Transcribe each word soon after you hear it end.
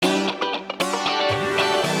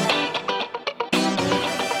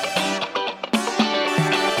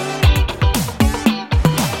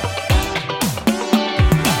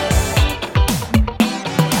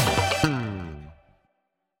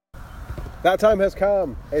That time has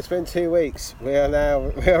come. It's been 2 weeks. We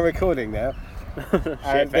are recording now.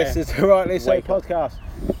 And this is the Rightly So podcast.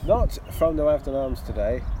 Not from the Wafton Arms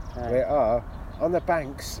today. We are on the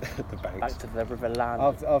banks, back to the river land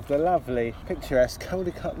of the lovely, picturesque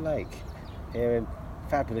Caldicott Lake here in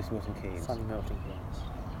fabulous Milton Keynes. sunny Milton Keynes.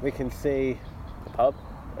 We can see The pub,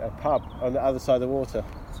 a pub on the other side of the water.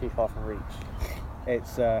 too far from reach.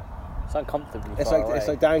 It's uncomfortably far away. It's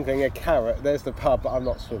like dangling a carrot. There's the pub, but I'm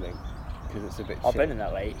not swimming because it's a bit. I've been in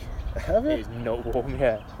that lake. Have you? It's not warm,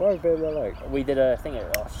 yeah. Why have you been in the lake? We did a thing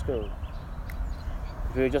at our school.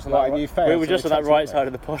 We were just on Right, and you failed, we were so just we on that chucked right it side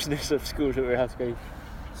of the poshness of schools that we had to go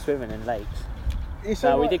swimming in lakes. You say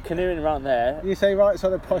No, we right- did canoeing around there. You say right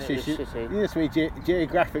side of And it poshish. was You shitty. just mean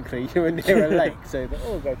geographically you were near a lake, so that,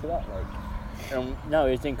 we'll go to that lake. No,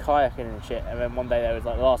 we was doing kayaking and shit, and then one day there was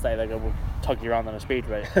like the last day they go, we'll tug you around on a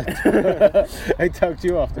speedway. They tugged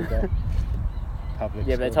you off, did they? Public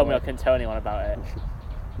Yeah, but they school told me I boy. couldn't tell anyone about it.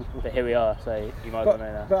 But here we are, so you might as well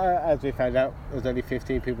know now. But as we found out, there's only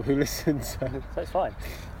 15 people who listened, so So it's fine.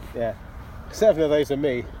 yeah. 7 of those are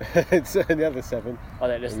me, and the other 7. I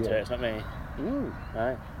don't listen to Yeah. it, it's not me. Ooh.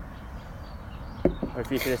 No. Or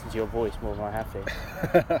if you could listen to your voice more than I have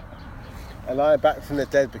to. And I'm back from the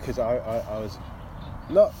dead because I was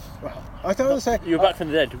not. I don't want to say. You were back from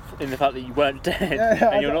the dead in the fact that you weren't dead,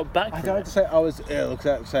 and you're not back I from don't it. want to say I was ill because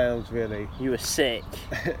that sounds really. You were sick,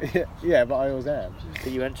 Yeah, but I always am.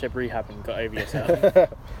 but you went to rehab and got over yourself.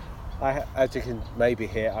 As you can maybe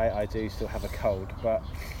hear, I do still have a cold, but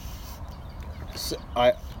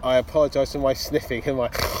I apologise for my sniffing and my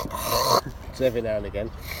every now and again.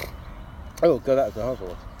 Oh god, that was a horrible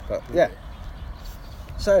one. But yeah.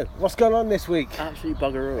 So, what's going on this week? Absolute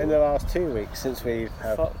bugger all. In the last 2 weeks since we've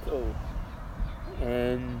had Fuck all.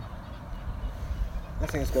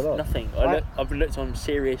 nothing has gone on. Nothing. I've looked on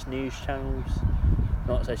serious news channels,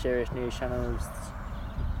 not so serious news channels,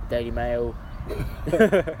 Daily Mail.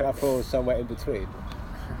 That falls somewhere in between.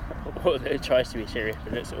 Well, it tries to be serious,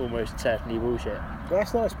 but it's almost certainly bullshit.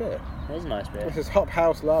 That's a nice bit. It is a nice bit. This is Hop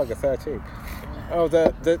House Lager 13. Oh,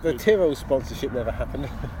 the Tyrrell sponsorship never happened.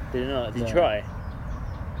 Did it not? Did No. you try?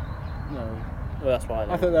 No. Well, that's why.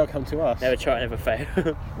 I thought they'll come to us. Never try, never fail.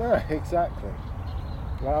 No, exactly.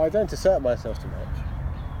 Well, I don't assert myself too much.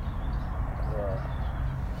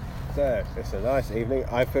 Yeah. So, it's a nice evening.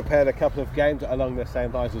 I've prepared a couple of games along the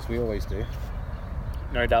same lines as we always do.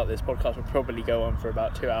 No doubt this podcast will probably go on for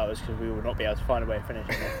about 2 hours because we will not be able to find a way of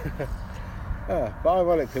finishing it. But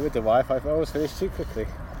ironically, with the wife, I've always finished too quickly.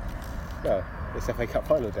 Well, it's FA Cup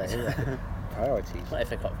final day, isn't it? Priorities. Not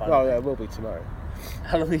if I got Well, yeah, it will be tomorrow.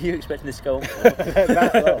 How long are you expecting this to go on for?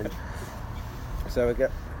 That long. So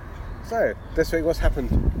this week, what's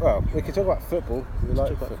happened? Well, we can talk about football. We like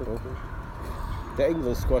talk about football. The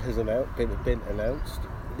England squad has been announced.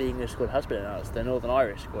 The English squad has been announced. The Northern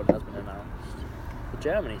Irish squad has been announced. The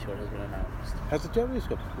Germany squad has been announced. Has the Germany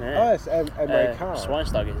squad? Yeah. Oh, it's Emre Can.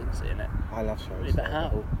 Schweinsteiger isn't in it. I love Schweinsteiger. But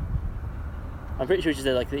how? I'm pretty sure he's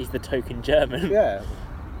the token German. Yeah.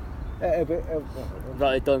 Like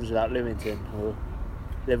the Dons without Lewington or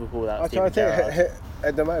Liverpool without I'm Steven trying to Gerrard. think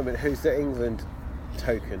at the moment who's the England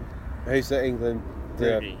token. Who's the England?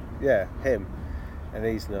 Rooney. Yeah, him. And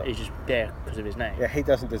he's not. He's just there because of his name. Yeah, he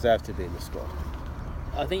doesn't deserve to be in the squad.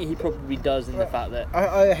 I think he probably does in the fact that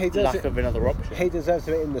He does lack of another option. He deserves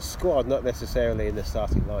to be in the squad, not necessarily in the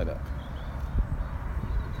starting lineup.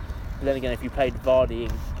 But then again, if you played Vardy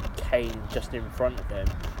and Kane just in front of him,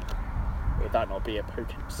 would that not be a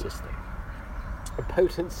potent system? A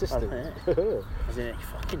potent system. As in, it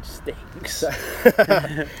fucking stinks.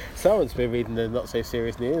 Someone's been reading the not so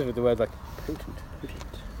serious news with the word like potent.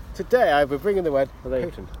 Today I've been bringing the word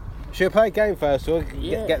potent. Should we play a game first or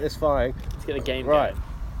Yeah. get this firing? Let's get the game Right.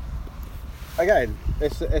 going. Again,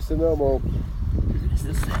 it's the normal. It's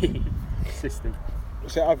the same system.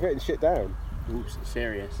 So I've written shit down. Ooh,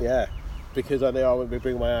 serious. Yeah, because I knew I wouldn't be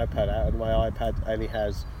bringing my iPad out, and my iPad only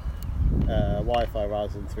has Wi-Fi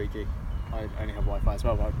rather than 3G. I only have Wi-Fi as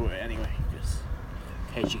well, but I brought it anyway, just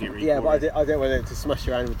in case you get really Yeah, but bored. I don't want it to smash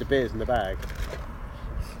around with the beers in the bag.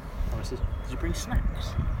 Did you bring snacks?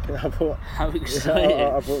 I bought. How exciting!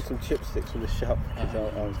 I bought some chipsticks from the shop because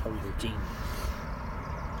I was hungry. Gene,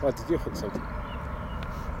 Oh, did you put something?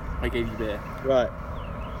 I gave you beer. Right.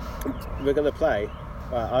 We're going to play.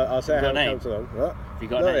 Right, I'll say You how got it a name? comes along. What? Have you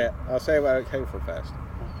got a Not name? yet. I'll say where it came from first.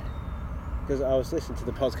 Because I was listening to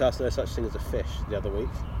the podcast "No Such Thing as a Fish" the other week.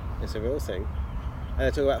 It's a real thing. And they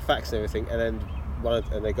talk about facts and everything, and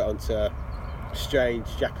then they got onto strange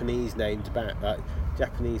Japanese named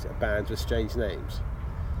Japanese bands with strange names.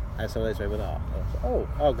 And some of those made me laugh. I was like, oh,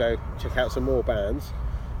 I'll go check out some more bands.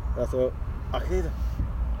 And I thought, I can either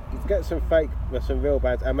get some fake, some real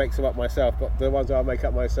bands, and make some up myself. But the ones I make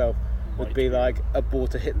up myself would be like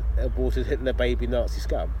aborted Hitler baby Nazi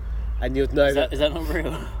scum, and you'd know is that not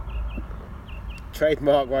real?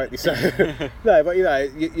 Trademark, rightly so. No, but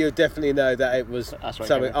you definitely know that it was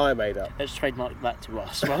something I made up. Let's trademark that to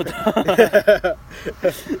us. Well done.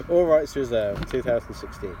 All rights reserved.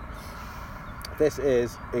 2016. This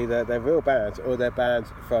is either their real bands or they're bands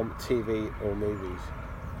from TV or movies.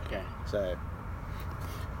 Okay. So,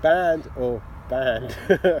 band or band.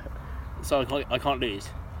 So I can't lose.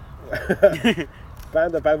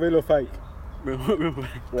 Band or band, real or fake? Real.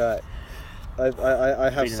 Right. I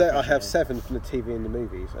have 7 from the TV and the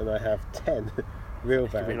movies, and I have 10 real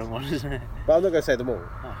bands. It's a long one, isn't it? But I'm not going to say them all.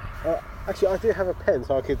 Oh. Actually, I do have a pen,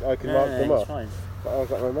 so I can mark them off. Fine. But I've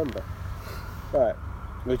got to remember. Right.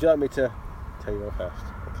 Would you like me to tell you one first?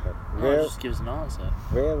 Okay. No, just give us an answer.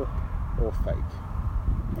 Real or fake?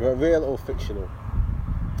 Real or fictional?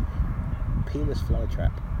 Penis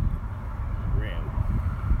flytrap. Real.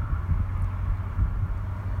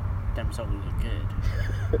 Damn result look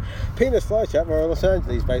good. Penis flytrap were a Los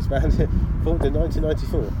Angeles-based band formed in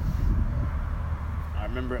 1994. I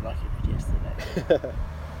remember it like it was yesterday.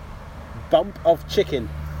 Bump of Chicken.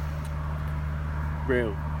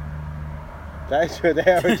 Real. That is true. They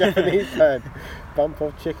are a Japanese band. Bump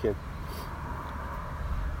of Chicken.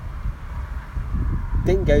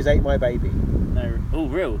 Dingoes Ate My Baby. No. Oh,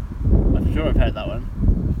 real. I'm sure I've heard that one.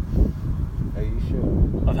 Are you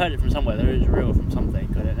sure? I've heard it from somewhere. There is real from something.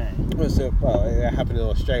 I don't know. Well, it happened in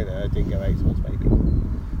Australia. A dingo ate someone's baby.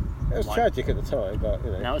 It was tragic at the time, but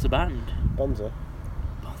Now it's a band. Bonza.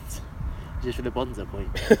 Just for the Bonza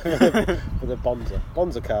point. For the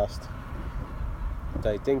Bonza cast.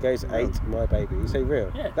 So, Dingoes Ate My Baby. You say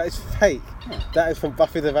real? Yeah. That is fake. Yeah. That is from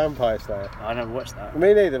Buffy the Vampire Slayer. I never watched that.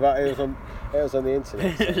 Me neither, but it was on the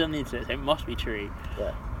internet. It was on the internet, so it must be true.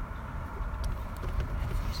 Yeah.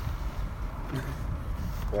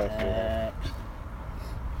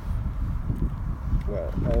 Well,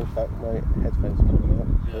 in fact, my headphones are coming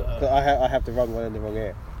out. I have the wrong one in the wrong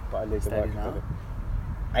ear, but I need the microphone.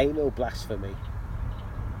 Anal blasphemy.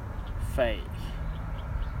 Fake.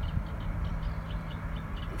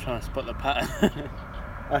 I'm trying to spot the pattern.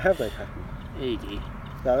 I have no pattern. Iggy.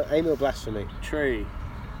 No, anal blasphemy. True.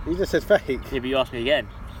 You just said fake. Yeah, but you asked me again.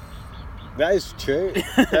 That is true.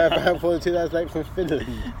 They're about born in 2008 from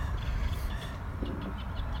Finland.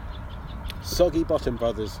 Soggy Bottom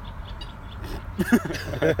Brothers.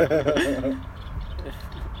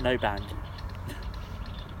 No band.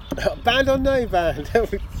 Band or no band?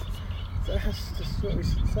 That's just what we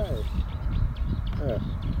should say.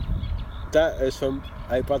 That is from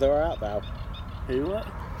Oh Brother Where Art Thou. Who what?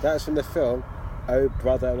 That's from the film Oh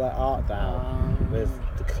Brother Where Art Thou with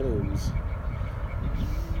the Clunes.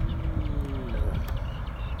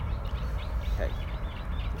 Okay,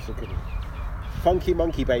 that's a good one. Funky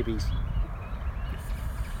Monkey Babies.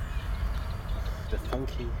 The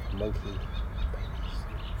Funky Monkey Babies.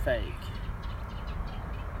 Fake.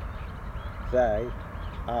 They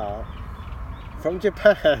are from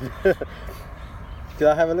Japan. Did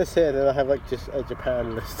I have a list here? Then I have like just a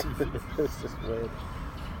Japan list. It's just weird.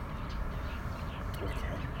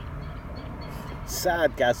 Okay.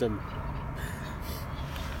 Sadgasm.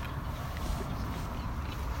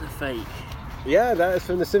 Fake. Yeah, that is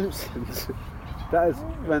from The Simpsons. That is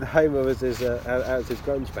when Homer was his out his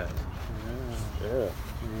grunge band. Yeah.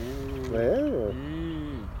 Yeah.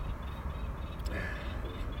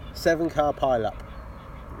 7-car pile-up.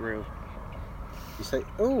 Real. You said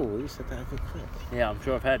that a bit quick. Yeah, I'm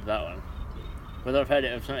sure I've heard that one. Whether I've heard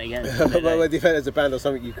it of something again. Well, whether you've heard it as a band or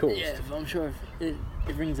something you caused. Yeah, I'm sure it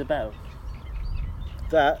rings a bell.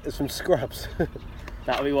 That is from Scrubs.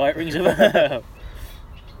 That'll be why it rings a bell.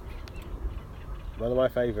 One of my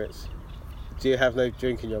favourites. Do you have no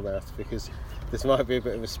drink in your mouth? Because this might be a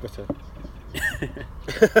bit of a spitter.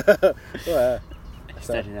 Well,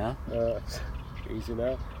 Steady now. Easy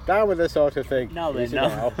now. Down with this sort of thing. Now then, Easy now.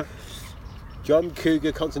 now. John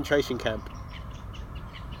Cougar concentration camp.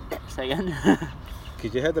 Say again.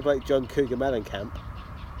 Because you heard about John Cougar Mellencamp.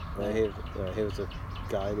 He was a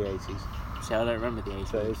guy in the 80s. See, I don't remember the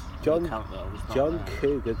 80s. So it's John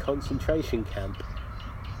Cougar concentration camp.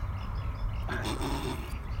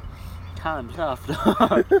 Callum himself.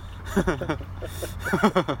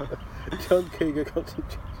 John Cougar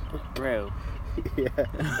concentration. Real. Yeah.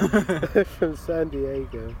 From San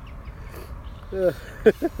Diego. I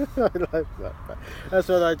like that. That's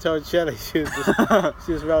what I told Shelley. She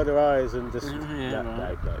just rolled her eyes and just. Yeah,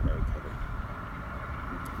 no,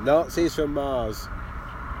 Nazis from Mars.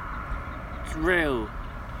 It's real.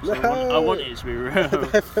 So No. I want it to be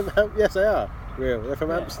real. Yes, they are. Real. They're from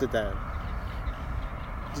Yeah. Amsterdam.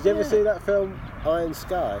 Did you ever Yeah. see that film Iron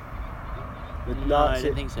Sky? With No, I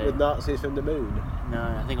didn't think so. With Nazis from the moon. No,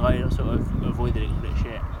 I think I sort of avoided it a bit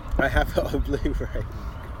shit. I have it on Blu-ray.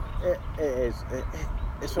 It is.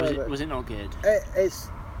 It's one of the, Was it not good? It's.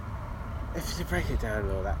 If you break it down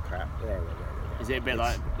and all that crap, yeah. Is it a bit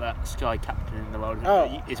like that Sky Captain in the World?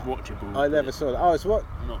 Oh, It's watchable. I never saw that. Oh, it's what?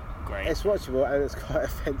 Not great. It's watchable and it's quite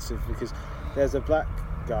offensive because there's a black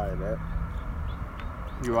guy in it.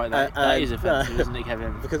 You're right. That is offensive, isn't it,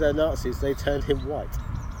 Kevin? Because they're Nazis, they turned him white.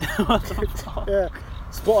 What the fuck? Yeah.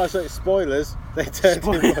 Spoilers. They turned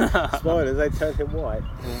him white. Spoilers. They turned him white.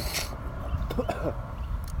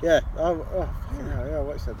 Yeah. Fucking hell, yeah. I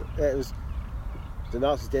watched that. Yeah, it was. The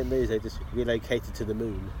Nazis didn't lose. They just relocated to the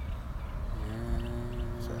moon.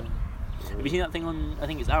 So, Have you seen that thing on? I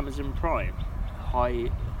think it's Amazon Prime. High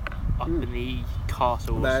up in the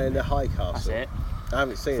castle. Man in the High Castle. That's it. I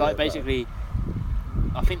haven't seen It's it. like basically,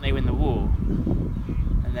 I think they win the war,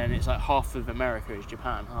 and then it's like half of America is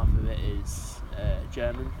Japan, half of it is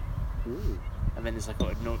German, and then there's like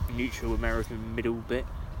a neutral American middle bit.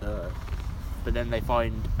 But then they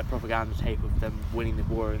find a propaganda tape of them winning the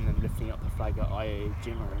war and then lifting up the flag at Iwo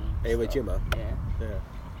Jima. Iwo Jima? Yeah.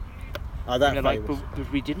 Oh, that And they're like, famous.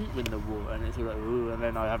 but we didn't win the war, and it's all like, ooh, and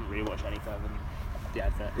then I haven't really watched any further than the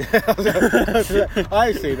advert.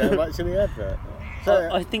 I've seen that much in the advert.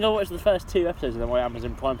 So, I think I watched the first 2 episodes and then my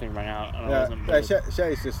Amazon Prime thing rang out and I wasn't bothered.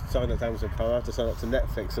 Shay's just signed up to Amazon Prime. I have to sign up to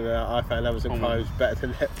Netflix, and I found Amazon Prime is better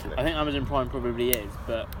than Netflix. I think Amazon Prime probably is,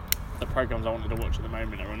 but the programs I wanted to watch at the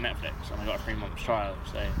moment are on Netflix, and I got a 3-month trial,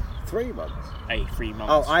 so 3 months. a 3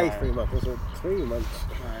 months. Oh, trial. 3 months. Was it 3 months?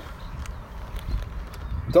 Right.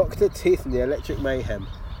 Dr. Teeth and the Electric Mayhem.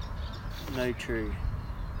 No, true.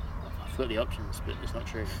 I forgot the options, but it's not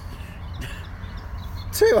true.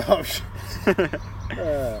 2 options.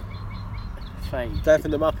 Fake. Death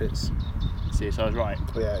and the Muppets. See, so I was right.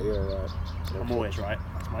 Yeah, you're right. I'm always right.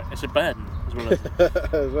 It's a burden as well as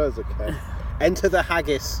As well as okay. Enter the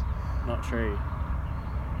Haggis. not true.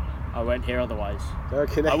 I won't hear otherwise. They're a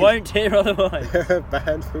I Canadian. won't hear otherwise. They're a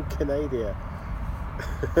band from Canada.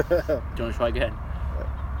 Do you want to try again?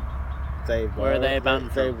 Where are they a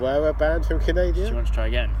band They from? were a band from Canada. Do you want to try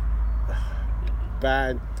again?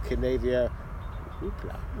 Band Canada.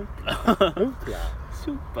 Oopla. Oopla.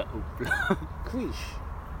 Super oopla. Quiche.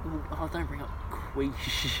 Oh, don't bring up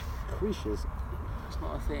quiche. Quiches. It's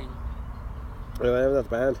not a thing. Anyway, another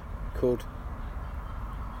band called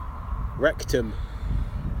Rectum.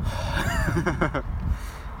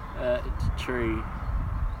 It's true.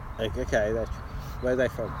 Okay, where are they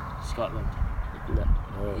from? Scotland. No.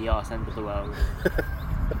 Oh. The arse end of the world.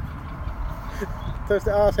 So if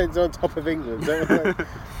the arse end's on top of England, so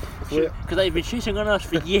Because they've been shooting on us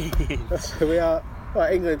for years. so we are.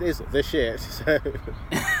 Well, England is the shit. So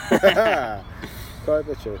quite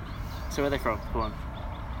literally. So where are they from? Go on.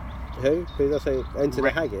 Who? Who did I say? Enter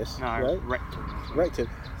the Haggis. No, right? Rectum. Rectum.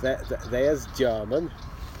 There's German.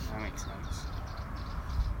 That makes sense.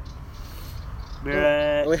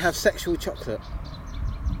 We have sexual chocolate.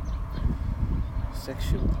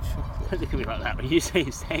 Sexual chocolate. Don't look at me like that when you say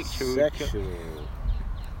sexual. Sexual.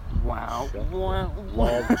 Wow. chocolate. Wow.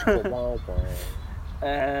 Wow, chicka, wow, wow.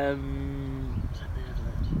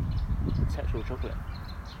 Sexual chocolate.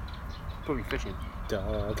 Probably fishing.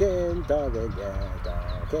 Dogging, yeah,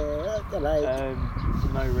 dogging, the lake.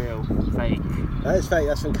 No real. Fake. That is fake,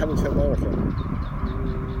 that's from Coming to America.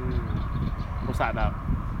 What's that about?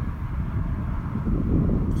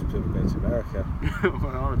 Just people going to America. On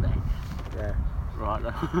holiday. Yeah. Right.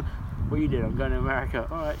 What are you doing? I'm going to America.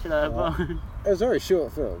 Alright, shut up. Bye. It was a very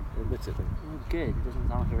short film, admittedly. Oh, good. It doesn't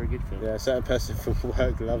sound like a very good film. Yeah, a certain person from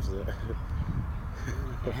work loves it.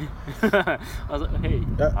 I was like, hey.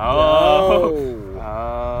 Oh.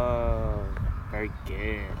 Very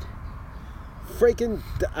good. Freaking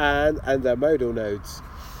Dan and the modal nodes.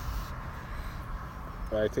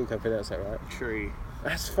 I think I pronounced that right. True.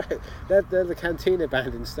 That's fake. They're the Cantina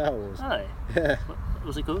band in Star Wars. Oh. Yeah. What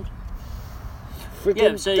was it called?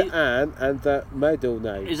 Freaking so Dan and the modal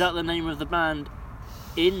nodes. Is that the name of the band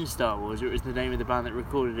in Star Wars, or it was the name of the band that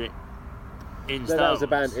recorded it in Star Wars? That was the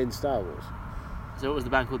band in Star Wars. So what was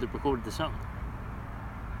the band called that recorded the song?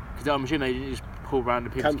 Because I'm assuming they didn't just call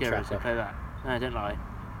random people together and play that. No, don't lie.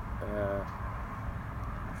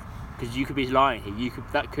 Because you could be lying here.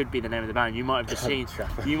 That could be the name of the band. You might have just seen.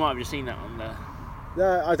 You might have just seen that on there.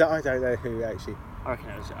 No, I don't know who actually I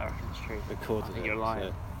reckon it's true. recorded I think it. you're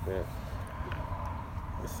lying. So, yeah.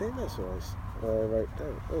 I think that's what I wrote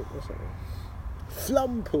down. Oh, what's that one?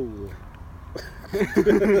 Flumpool.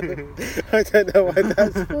 I don't know why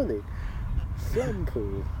that's funny.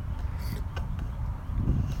 Flumpool.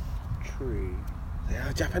 free. They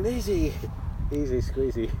are Japanesey. Easy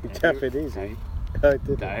squeezy. Yeah, Japanesey. I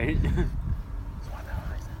did. Don't.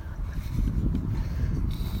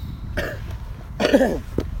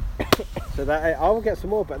 So that I will get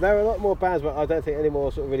some more, but there are a lot more bands, but I don't think any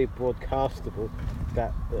more sort of really broadcastable.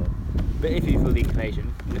 That But if you feel the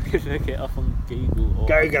inclination, look it up on Google or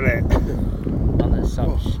Google it. other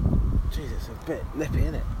such. Jeez, it's a bit nippy,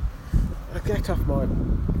 isn't it? I get off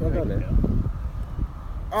mine. I've got it.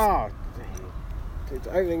 Ah, it's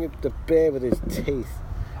opening the beer with his teeth.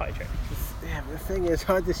 Party trick. Yeah, but the thing is,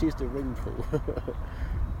 I just used a ring pull.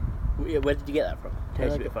 Where did you get that from?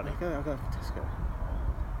 Tastes a bit funny. I'll go for Tesco.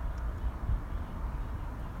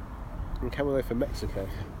 And came away from Mexico.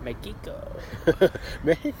 Mexico.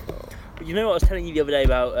 Mexico. You know what I was telling you the other day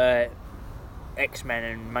about X-Men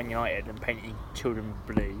and Man United and painting children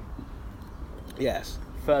blue? Yes.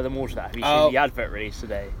 Furthermore to that, have you seen the advert released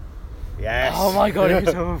today? Yes. Oh my god, it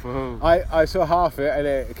was awful. I saw half of it and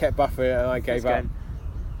it kept buffering and I gave up.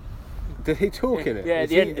 Did he talk in it? Yeah,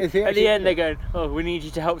 at the end they're going, oh, we need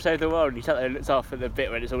you to help save the world. And he sat there and looks off at the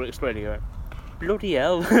bit when it's all exploding. Going, bloody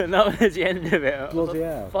hell. And that was the end of it. Bloody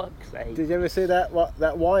hell. For fuck's sake. Did you ever see that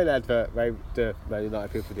wine advert the Man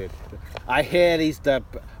United people did? I hear he is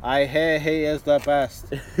the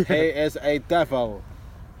best. He is a devil.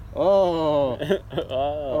 Oh.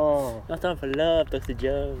 Oh. Not time for love, Dr.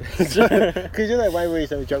 Jones. Because you know, when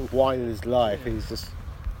he's never drunk wine in his life, he's just.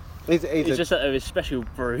 He's just like his special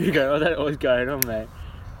brew going. I don't know what's going on there.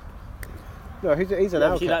 No, he's an Have you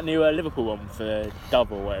alcoholic. seen that new Liverpool one for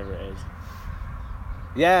Dub or whatever it is?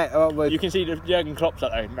 Yeah, You can see the Jurgen Klopp's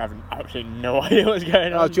like having absolutely no idea what's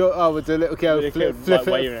going on. With the little girl With the kid,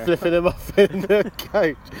 flipping him off in the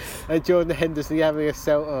coach, and Jordan Henderson having a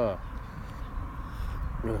cell. Oh.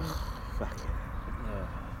 Ugh, fuck it.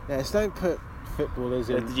 Yeah, just don't put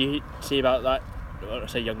footballers in. Did you see about that? I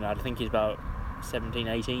say young lad, I think he's about 17,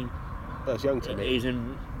 18. That's young to me. He's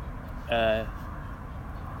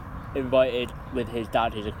invited with his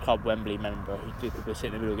dad, who's a Club Wembley member, who could sit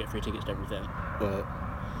in the middle, get free tickets to everything. Right.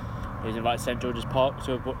 He was invited to St George's Park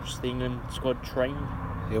to watch the England squad train.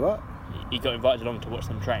 You what? He got invited along to watch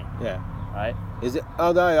them train. Yeah. Right? Is it?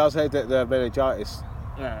 Oh no, I was saying that the meningitis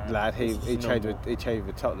No, lad. He it's changed normal.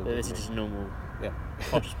 with Tottenham. This is just a normal, Yeah.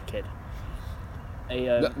 posh kid.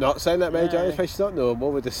 Not saying that meningitis is not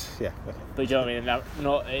normal. We're just okay. But you know what I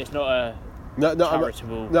mean? It's not a Not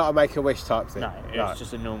charitable. not a make a wish type thing. No, it's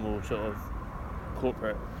just a normal sort of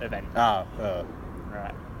corporate event. Oh.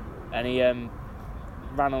 Right. And he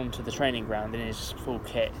ran onto the training ground in his full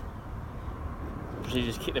kit. So he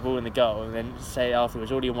just kicked the ball in the goal and then say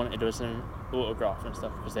afterwards all he wanted was an autograph and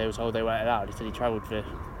stuff because they were told they weren't allowed. He said he travelled for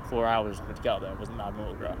 4 hours and to get up there, wasn't allowed an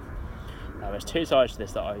autograph. Now there's two sides to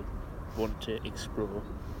this that I want to explore.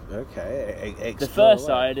 Okay. The first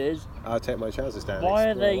side is I'll take my chances down. why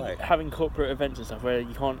are they having corporate events and stuff where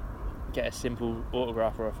you can't get a simple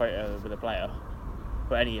autograph or a photo with a player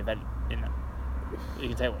for any event in that? You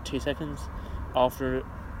can take 2 seconds after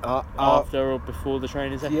or before the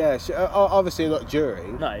training session? Yeah, obviously not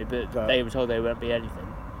during. No, but they were told there won't be anything.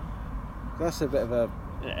 That's a bit of a.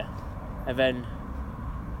 Yeah. And then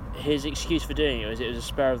his excuse for doing it was a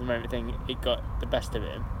spur of the moment thing. It got the best of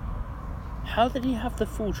him. How did he have the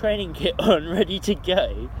full training kit on, ready to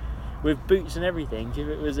go, with boots and everything, if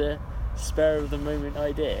it was a spur of the moment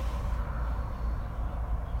idea?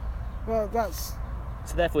 Well, that's.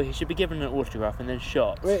 So therefore, he should be given an autograph and then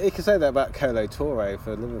shot. Well, you can say that about Colo Touré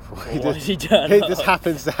for Liverpool. What has he done? He just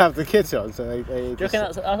happens to have the kit on, so they Do you just,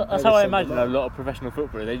 reckon that's how I imagine a lot of professional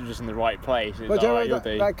footballers? They're just in the right place. But do you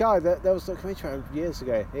remember that guy? There was a documentary around years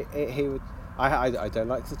ago. He would. I don't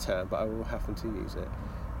like the term, but I will happen to use it.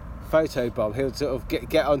 Photo bomb. He would sort of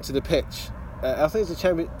get onto the pitch. I think it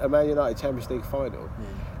was a Man United Champions League final,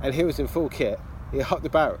 and he was in full kit. He hopped the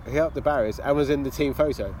barriers and was in the team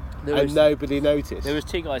photo, nobody noticed. There was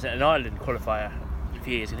 2 guys at an Ireland qualifier a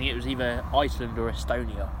few years. I think it was either Iceland or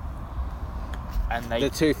Estonia, and the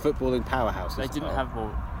 2 footballing powerhouses. They didn't have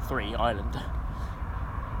 3 Ireland.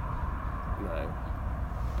 No.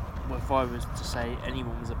 Well, if I was to say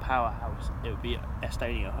anyone was a powerhouse, it would be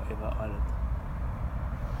Estonia over Ireland.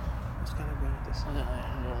 What's going on with this? I don't know.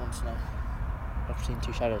 I don't want to know. I've seen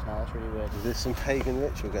 2 shadows now. That's really weird. Is there some pagan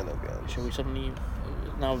ritual going on behind us? Shall we suddenly?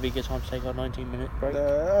 Now would be a good time to take our 19-minute break.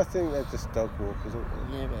 No, I think they're just dog walkers,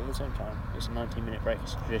 aren't they? Yeah, but at the same time, it's a 19-minute break.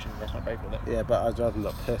 It's a tradition. Let's not break with it. Yeah, but I'd rather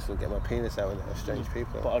not personally get my penis out when there are strange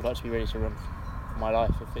people. But I'd like to be ready to run for my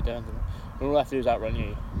life if it turns. All I have to do is outrun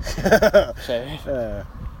you. So.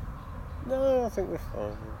 No, I think we're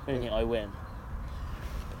fine. I don't think I win.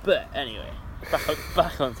 But anyway,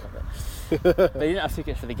 back on topic. They didn't have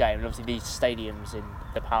tickets for the game, and obviously these stadiums in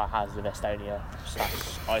the powerhouses of Estonia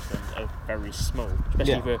 / Iceland are very small,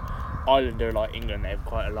 especially for Islander like England. They have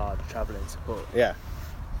quite a large travelling support. Yeah.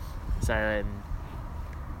 So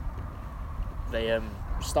they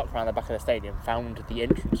stuck around the back of the stadium, found the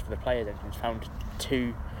entrance for the players' entrance, found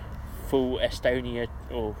 2 full Estonia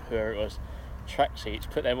or whoever it was track seats,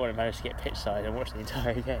 put them on and managed to get pitch side and watch the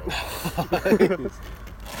entire game.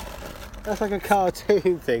 That's like a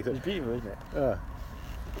cartoon thing. It's beautiful, isn't it?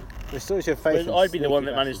 Restores your faith. Whereas I'd be the one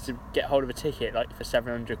that managed to get hold of a ticket like for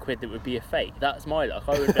 £700 that would be a fake. That's my luck.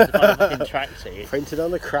 I wouldn't be able to find a fucking track seat. Printed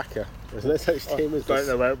on the cracker. There's no such team as. I don't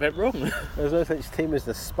know where it went wrong. There's no such team as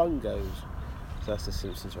the Spungos. So that's the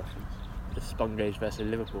Simpsons reference. The Spungos versus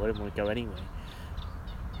Liverpool. I didn't want to go anyway.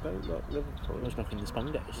 Don't like Liverpool. I was knocking the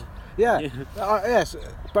Spungos. Yeah. Yes.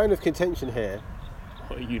 Bone of contention here.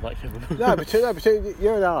 What are you like Liverpool? No, between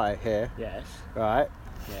you and I here. Yes. Right.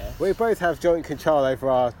 Yeah. We both have joint control over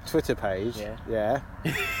our Twitter page. Yeah.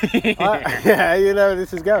 Yeah, you know where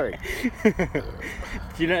this is going. Do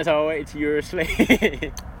you notice how I waited till you were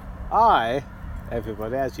asleep?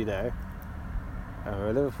 Everybody, as you know, I'm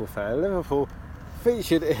a Liverpool fan. Liverpool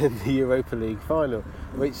featured in the Europa League final,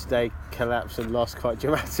 which they collapsed and lost quite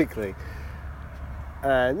dramatically.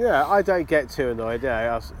 And I don't get too annoyed.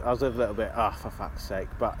 I was a little bit, for fuck's sake.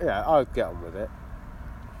 But I'll get on with it.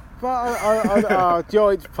 But on our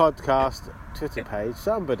joint podcast Twitter page,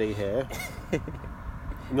 somebody here,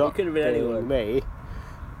 not could have been being anyone. me,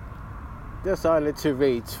 decided to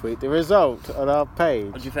retweet the result on our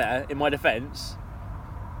page. To be fair, in my defence,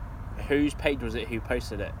 whose page was it who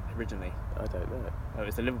posted it originally? I don't know. Oh, it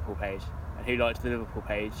was the Liverpool page. And who liked the Liverpool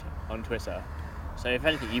page on Twitter? So if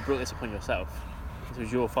anything, you brought this upon yourself. This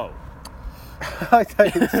was your fault. I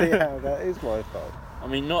don't see how that is my fault. I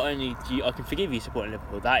mean, not only do you, I can forgive you supporting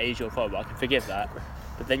Liverpool, that is your fault, but I can forgive that.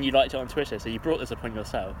 But then you liked it on Twitter, so you brought this upon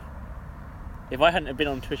yourself. If I hadn't have been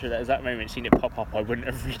on Twitter at that exact moment and seen it pop up, I wouldn't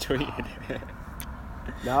have retweeted it.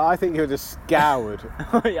 No, I think you would have scoured.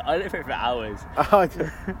 Yeah, I looked for it for hours.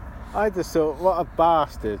 I just thought, what a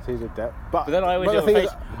bastard who did that. But then I always but do the thing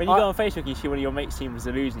is, when you go on Facebook, you see one of your mates teams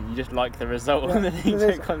are losing, you just like the result, and then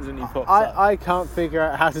it constantly pops up. I can't figure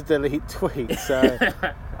out how to delete tweets, so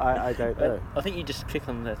I don't know. I think you just click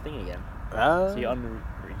on the thing again. So you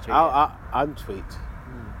retweet it. I'll untweet.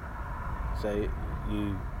 So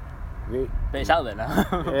you. But it's out there now.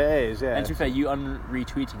 It is, yeah. And to be fair, you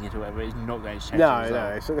retweeting it or whatever is not going to change the No,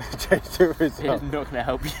 result. it's not going to change the result. It's not going to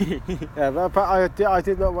help you. Yeah, but I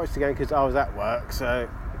did not watch the game because I was at work, so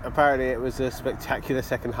apparently it was a spectacular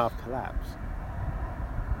second half collapse.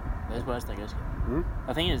 There's worse things.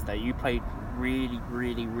 The thing is, though, you played really,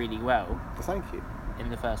 really, really well. Well, thank you. In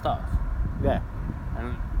the first half. Yeah.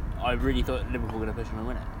 And I really thought Liverpool were going to push them and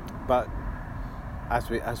win it. But as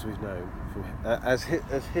we've known, as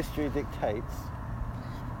history dictates,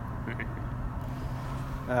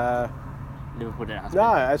 Liverpool didn't have to.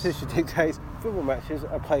 No, as history dictates, football matches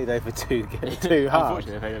are played over two halves.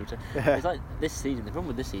 Unfortunately, they played over two. Yeah. It's like this season. The problem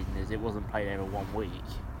with this season is it wasn't played over 1 week.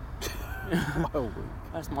 1 week.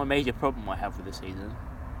 That's my major problem I have with this season.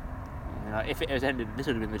 If it was ended, this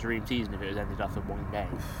would have been the dream season if it was ended after 1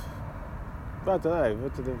 game. But I don't know.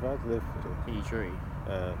 What did Liverpool do? You true.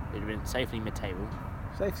 It'd have been safely mid-table.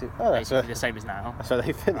 Safety. Oh, that's basically the same as now. That's where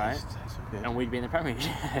they finished. Right? That's good. And we'd be in the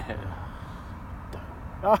Premiership.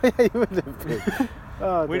 Oh yeah, you would have been.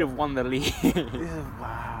 Oh, we'd have won the league.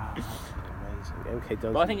 Wow, that's amazing. Okay,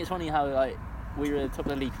 but I think it's funny how we were at the top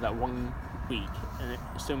of the league for that 1 week, and it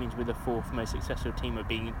still means we're the 4th most successful team at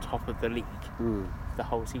being top of the league the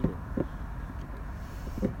whole season.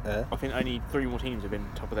 I think only 3 more teams have been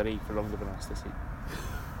top of the league for longer than us this season.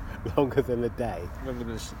 Longer than a day. Longer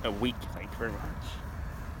than a week, I think, very much.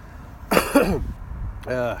 Do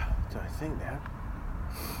I think now?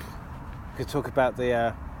 We could talk about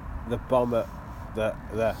the bomb at the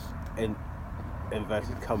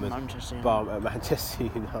inverted commas bomb at Manchester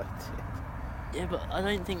United. Yeah, but I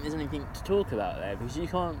don't think there's anything to talk about there because you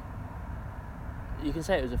can't. You can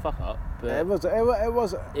say it was a fuck up, but it was. It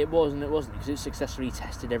was and it wasn't because it successfully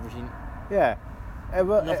tested everything. Yeah,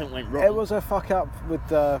 nothing went wrong. It was a fuck up with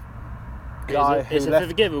the guy who it's left. a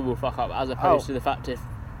forgivable fuck up as opposed to the fact if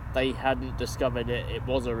they hadn't discovered it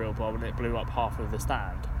was a real bomb and it blew up half of the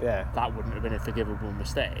stand. Yeah, that wouldn't have been a forgivable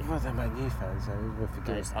mistake. Well, they're Man U fans, so we'll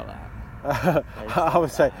forgive. It's like that. I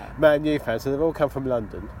would say Man U fans, so they've all come from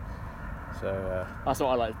London. So that's what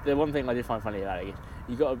I like. The one thing I did find funny about it is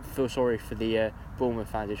you got to feel sorry for the Bournemouth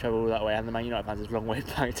fans who travel all that way, and the Man United fans is a long way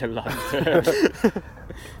back to London.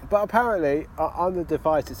 But apparently, on the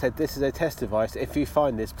device it said this is a test device. If you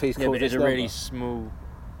find this, please call but this it's a number. really small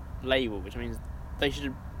label, which means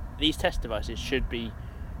these test devices should be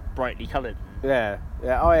brightly coloured. Yeah.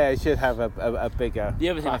 Oh yeah, it should have a bigger. The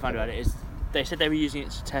other thing I found about it is they said they were using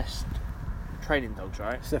it to test training dogs,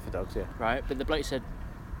 right? Sniffer dogs, yeah. Right, but the bloke said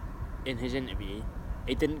in his interview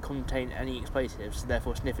it didn't contain any explosives, so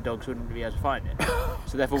therefore sniffer dogs wouldn't be able to find it.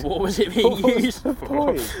 So therefore, what was it being used the for?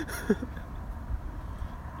 Point?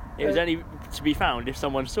 It was only to be found if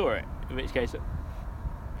someone saw it. In which case,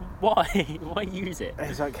 why? Why use it?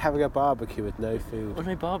 It's like having a barbecue with no food. Well,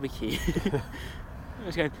 no barbecue. I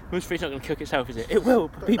was going, this food's not going to cook itself, is it? It will,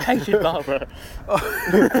 but be patient, Barbara.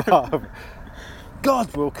 Barbara.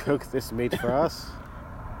 God will cook this meat for us.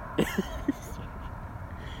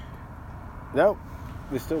 Nope,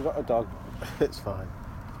 we've still got a dog. It's fine.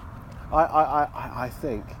 I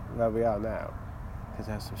think where we are now, because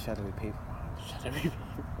there's some shadowy people behind. Shadowy people.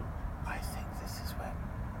 I think this is where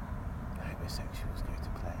homosexuals go to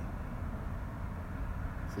play.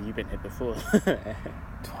 So you've been here before?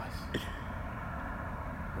 Twice.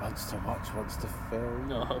 Once to watch, once to film.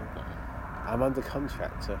 No. I'm under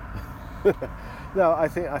contract. No, I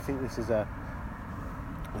think this is a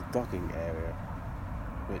dogging area,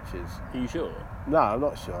 which is. Are you sure? No, I'm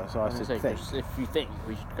not sure. So I should think. If you think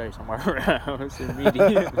we should go somewhere else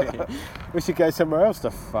immediately, we should go somewhere else to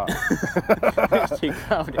fuck. it's too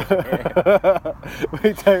crowded here.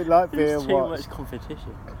 We don't like being There's too watched. much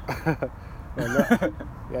competition. Well,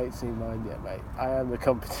 you ain't seen mine yet, mate. I am the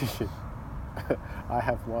competition. I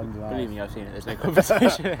have one life. Believe me, I've seen it. There's no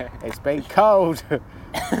competition. It's been cold.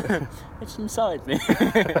 It's inside me.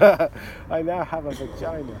 I now have a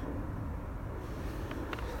vagina.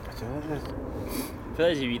 For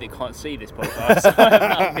those of you that can't see this podcast,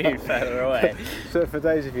 I'm now moved further away. So for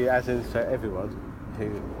those of you, as in for everyone,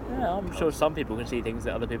 who... Yeah, I'm sure some people can see things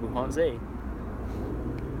that other people can't see.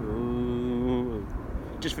 Ooh.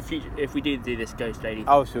 Just for future, if we do this ghost lady,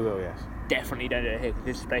 Oh, she will, yes. definitely don't do it here because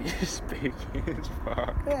this space is spooky as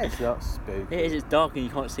fuck. Yeah, it's not spooky. It is, it's dark and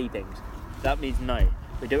you can't see things. That means no.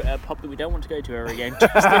 We do it at a pub that we don't want to go to ever again,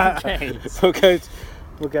 just in case.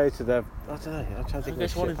 We'll go to the... I don't know, I'm trying to think of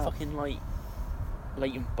There's a one shit in pub. fucking like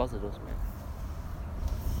Leighton Buzzard or something.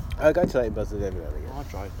 I go to Leighton Buzzard every now and again. I'll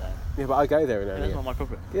drive there. Yeah, but I go there every now and That's again. not my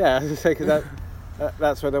problem. Yeah, I was just saying, because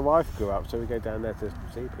that's where the wife grew up, so we go down there to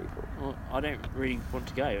see people. Well, I don't really want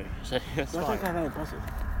to go, so that's Why fine. don't go Leighton Buzzard?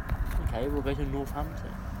 Okay, we'll go to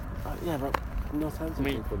Northampton. Yeah, but Northampton I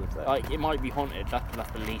mean, people live there. Like, it might be haunted,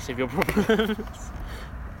 that's the least of your problems.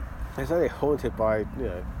 It's only haunted by, you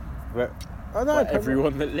know... But, oh, no, By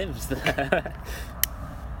everyone that lives there.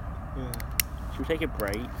 Should we take a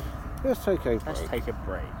break? Let's take a break. Let's take a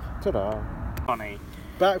break. Ta-da. Funny.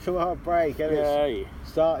 Back from our break, and it's Yay.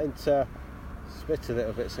 starting to spit a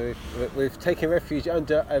little bit, so we've taken refuge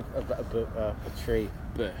under a tree,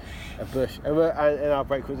 a bush, and in our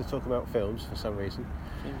break we're just talking about films for some reason,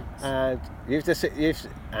 and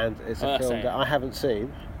and it's a film that I haven't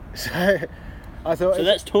seen, so I thought. So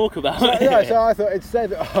let's talk about it. Yeah, so I thought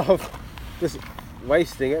instead of just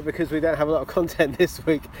wasting it because we don't have a lot of content this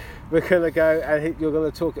week, we're gonna go and you're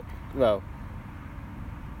gonna talk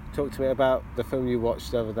to me about the film you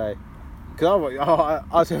watched the other day. Because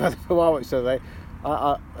I'll tell you about the film I watched the other day.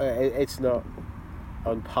 It's not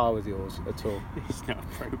on par with yours at all. It's not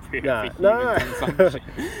appropriate for No. human consumption.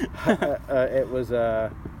 It was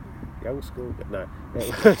Young School. No,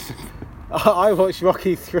 it was. I watched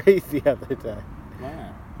Rocky 3 the other day.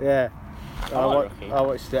 Wow. Yeah, I like Rocky. I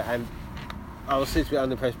watched it and I was a bit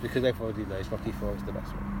unimpressed because everybody knows Rocky 4 is the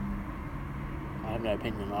best one. I have no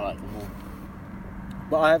opinion, I like them all.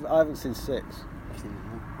 But I haven't seen 6. I've seen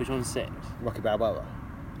them all. Which one's 6? Rocky Balboa.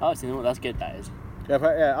 Oh, I've seen them all, that's good, that is. Yeah,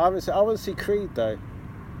 but I want to see Creed though.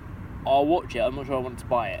 I'll watch it, I'm not sure I want to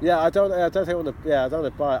buy it. Yeah, I don't think I want to. Yeah, I don't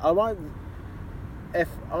want to buy it. I might, if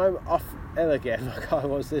I'm off ill again like I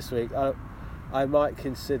was this week, I might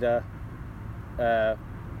consider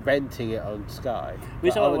renting it on Sky.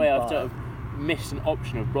 Which But I other way wouldn't I've buy sort of missed an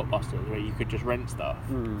option of Blockbusters where you could just rent stuff.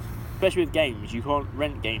 it. Especially with games, you can't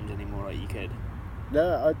rent games anymore like you could.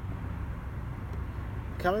 No,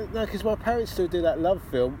 no, because my parents still do that Love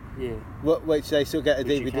film, Yeah. which they still get a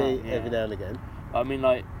Which you DVD can, yeah. every now and again. I mean,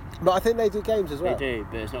 like, But I think they do games as well. they do,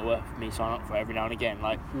 but it's not worth me signing up for every now and again.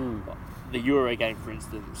 Like, Mm. the Euro game, for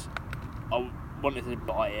instance, I wanted to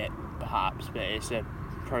buy it, perhaps, but it's a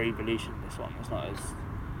Pro Evolution, this one. It's not as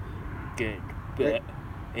good. But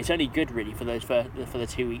it's only good, really, for those for the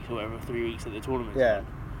 2 weeks or whatever, 3 weeks that the tournament's Yeah. on.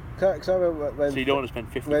 Because I remember when So you don't want to spend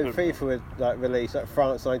 50 when quid. FIFA was released, like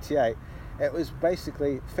France '98, it was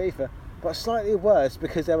basically FIFA, but slightly worse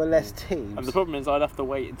because there were less teams. And the problem is I'd have to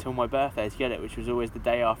wait until my birthday to get it, which was always the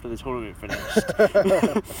day after the tournament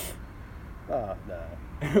finished. Oh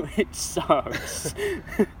no. Which sucks.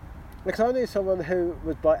 Because I knew someone who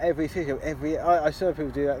would buy every FIFA every year. I saw people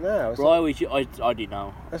do that now. Well, I do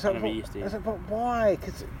now. I like, never used to. I was like, but why?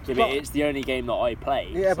 But it's the only game that I play.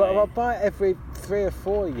 Yeah, so. but I buy it every 3 or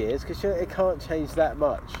 4 years because it can't change that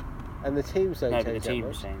much, and the teams don't change but the that teams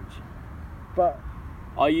much. change. But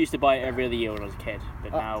I used to buy it every other year when I was a kid,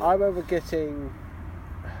 but now I remember getting.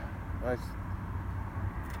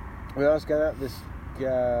 When I was going out this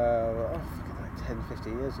like 10,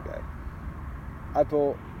 15 years ago, I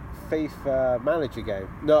bought FIFA Manager game,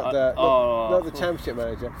 not the Championship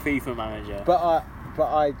Manager. FIFA Manager. But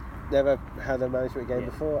I never had a management game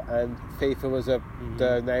before, and FIFA was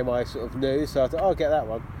the name I sort of knew, so I thought, I'll get that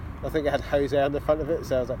one. I think it had Jose on the front of it,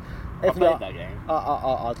 so I was like, I played that game.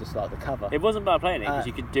 I just like the cover. It wasn't bad playing it because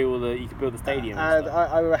you could build the stadium. And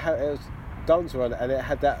I remember how it was Dons were on it, and it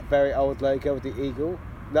had that very old logo with the eagle.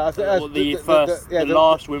 No, I think the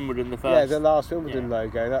last Wimbledon, the first. Yeah, the last Wimbledon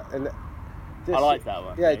logo. I like that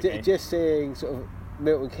one. Yeah, just seeing sort of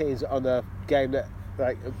Milton Keynes on a game that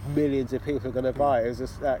like millions of people are going to buy. It was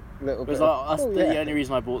just that little bit. That's the only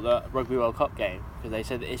reason I bought the Rugby World Cup game, because they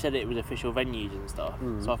said it was official venues and stuff.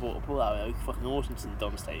 So I thought, pull that, it would be fucking awesome to the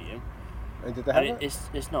Don Stadium. And did they have it?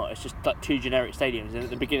 It's not. It's just like 2 generic stadiums. And at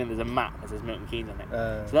the beginning, there's a map that says Milton Keynes on it.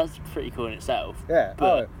 So that's pretty cool in itself. Yeah.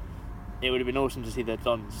 But it would have been awesome to see the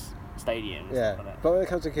Don's stadium. And stuff like that. But when it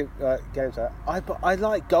comes to games like that, I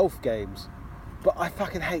like golf games, but I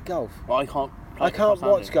fucking hate golf. Well, I can't. I can't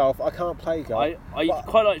watch golf. I can't play golf. I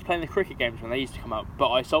quite liked playing the cricket games when they used to come out, but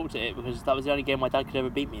I salted it because that was the only game my dad could ever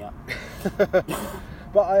beat me at.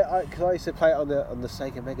 But because I used to play it on the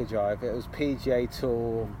Sega Mega Drive. It was PGA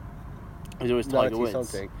Tour. It was always Tiger Woods.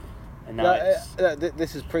 Something. And now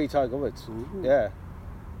this is pre-Tiger Woods. Yeah.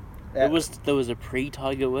 There was a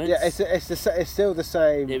pre-Tiger Woods. Yeah, it's still the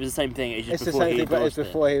same. It was the same thing. It's just the before same thing, but it's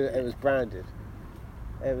before it was branded.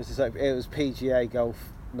 It was just like it was PGA Golf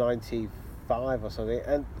 95 or something,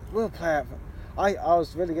 and we'll play out. I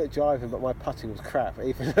was really good at driving, but my putting was crap,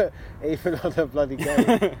 even on a bloody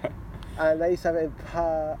game. And they used to have it in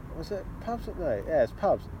was it pubs? No, yeah, it's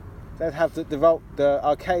pubs. They'd have the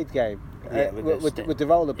arcade game with the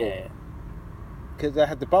rollerball. Because they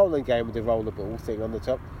had the bowling game with the rollerball thing on the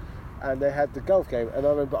top, and they had the golf game. And I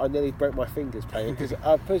remember I nearly broke my fingers playing because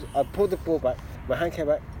I pulled the ball back, my hand came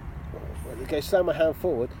back, slammed my hand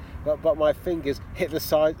forward, but my fingers hit the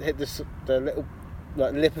side, hit the little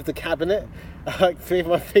lip of the cabinet. Like 3 of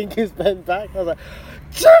my fingers bent back. I was like,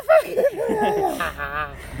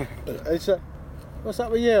 it's what's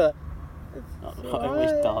up with you? I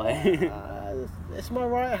always die. It's my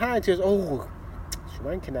right hand. She goes, oh,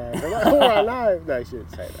 wanking hand. I'm like, oh, I know. No, she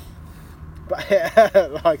didn't say that. But it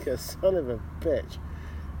hurt like a son of a bitch.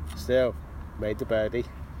 Still, made the birdie.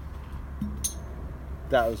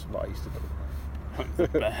 That was what I used to call the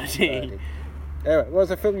birdie. Anyway, what was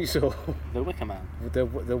the film you saw? The Wicker Man. The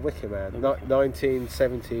Wicker Man.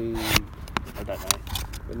 1970. I don't know.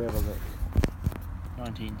 Let me have a look.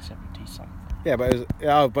 1970 something. Yeah, but it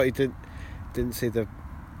was. But you didn't see the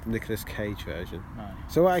Nicolas Cage version. No.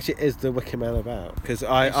 So what actually is the Wicker Man about? Because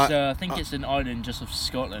I think it's an island just off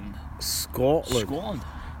Scotland. Scotland.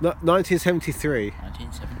 1973.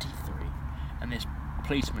 1973. And this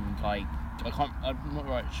policeman, like, I'm not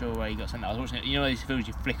right sure where he got sent. I was watching it. You know these films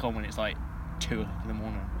you flick on when it's like 2 o'clock in the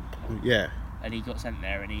morning. Yeah. And he got sent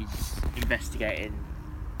there, and he's investigating.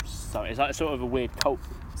 So it's like sort of a weird cult,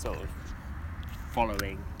 sort of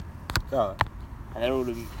following. Oh. And they're all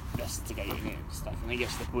investigating it and stuff. And it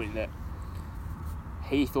gets to the point that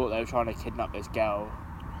he thought they were trying to kidnap this girl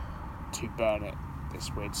to burn it. This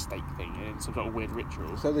weird stake thing and some sort of weird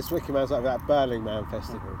ritual. So this Wicker Man's like that Burning Man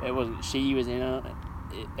festival. It wasn't. She was in on it.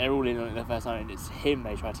 They're all in on it the first time, and it's him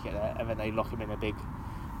they try to get there, and then they lock him in a big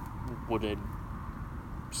wooden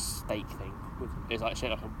stake thing. It's like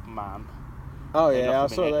shit like a man. Oh yeah, I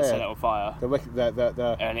saw that. Set it on fire.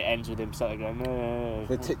 The and it ends with him suddenly going no.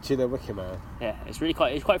 The titular Wicker Man. Yeah, it's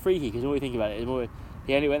quite freaky because all you think about it is more.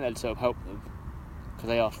 He only went there to sort of help them because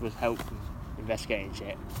they asked for help and investigating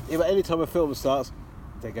shit. Yeah, but any time a film starts,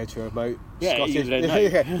 they go to a remote Scottish.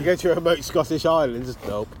 You go to a remote Scottish island. Just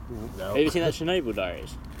nope. Have you seen that Chernobyl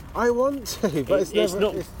Diaries? I want to, but it's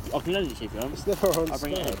never. I can lend it to you if you want. It's never on. I'll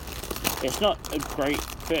bring it in. It's not a great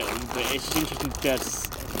film, but it's just interesting because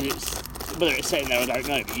whether it's set in there I don't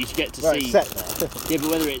know, but you get to see. It's set there. Yeah,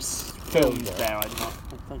 but whether it's filmed there, I'm not.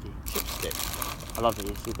 Oh, thank you. Chipstick. I love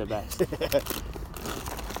these. They're the best.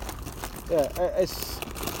 Yeah,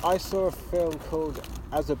 I saw a film called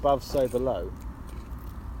As Above, So Below.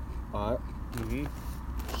 Alright.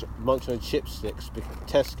 Munching on chipsticks,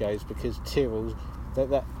 Tesco's, because Tyrrell's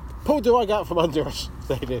that pulled the rug out from under us.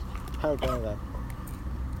 They did. How dare they?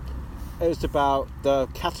 It was about the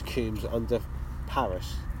catacombs under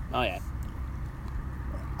Paris. Oh yeah.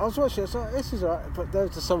 I was watching it, so this is alright, but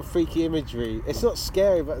there's just some freaky imagery. It's not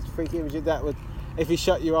scary, but it's freaky imagery that would, if you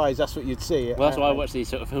shut your eyes, that's what you'd see. Well, that's why I watch these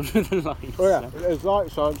sort of films with the lights. Oh yeah, there's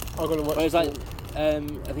lights on. I'm gonna watch. Well, it's like, I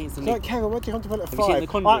think it's the new. Like, Karen, why'd you come to bed at 5? Have you seen The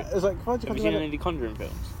Conjuring? It's like, why'd you Have come you to seen bed any of the Conjuring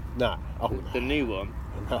films? Nah. Oh, The new one.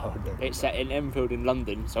 no. It's set in Enfield in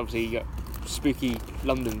London, so obviously you got spooky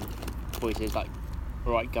London voices like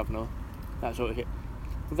Right Governor, that sort of shit.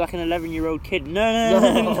 With like an 11-year-old kid.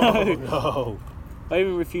 No. No. I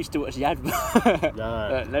even refused to watch the advert.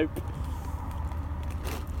 No. Nope.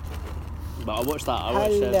 But I watched that. I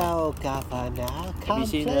watched, Hello, Governor. Come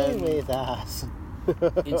seen, play with us.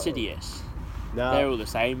 Insidious. No. They're all the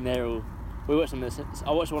same. We watched them.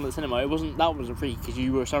 I watched one at the cinema. That wasn't free because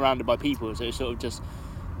you were surrounded by people, so it's sort of just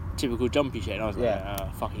typical jumpy shit. And I was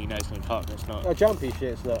like, fucking, you know, it's gonna cut. It's not. No, jumpy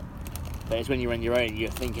shit's not. But it's when you're on your own, you're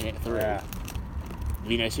thinking it through. Yeah.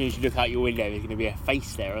 You know, as soon as you look out your window, there's going to be a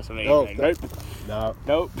face there or something. Oh, nope.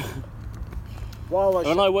 No.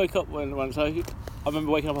 When I woke up once, I remember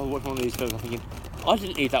waking up and watching one of these films and thinking, I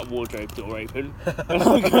didn't leave that wardrobe door open. And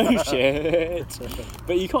I'm like, oh shit.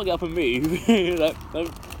 But you can't get up and move. Like, nope.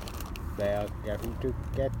 They are going to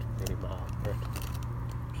get me, Margaret.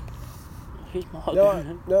 Who's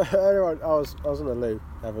Margaret? No, anyway, I was in a loo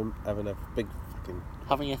having a big fucking...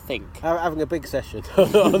 Having a think. Having a big session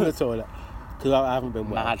on the toilet. Because I haven't been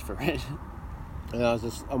well. Mad for it. And I was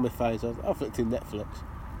just on my phone, so I flicked in Netflix.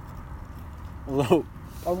 Well,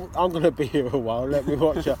 I'm going to be here a while, let me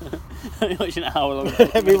watch it. Let me watch an hour long.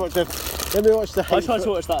 Let me watch the I tried to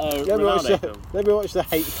watch that Ronaldo film. Let me watch the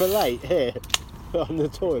Hateful Eight here, on the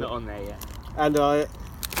toilet. Not on there yet. And no,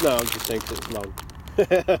 I'm just saying 'cause it's long.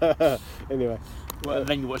 Anyway. Well,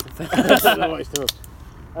 then you watch the film.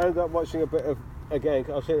 I ended up watching a bit of, again,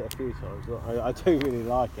 I've seen it a few times, I do really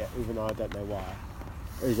like it, even though I don't know why.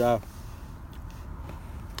 It's a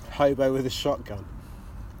hobo with a shotgun.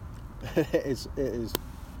 It is.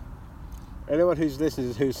 Anyone who's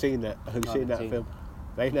listened, who's seen that film,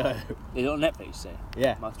 they know. Is it on Netflix, so?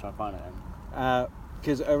 Yeah. Must try and find it then.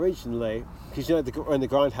 Because originally, you know when the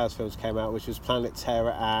Grindhouse films came out, which was Planet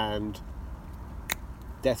Terror and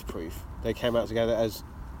Death Proof, they came out together as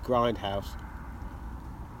Grindhouse.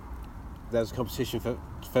 There was a competition for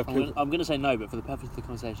people. I'm going to say no, but for the purpose of the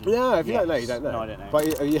conversation. No, if you don't know, you don't know. No, I don't know.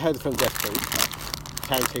 But you heard the film Death Proof,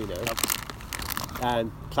 Tarantino, and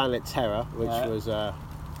Planet Terror, which was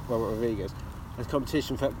Robert Rodriguez. There's a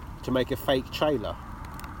competition to make a fake trailer.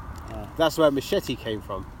 That's where Machete came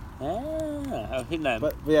from. I think no.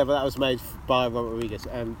 But that was made by Robert Rodriguez,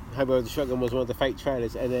 and Hobo with the Shotgun was one of the fake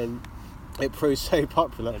trailers, and then it proved so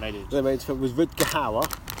popular. They made it with Rutger Hauer.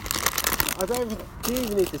 Do you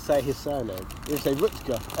even need to say his surname? You say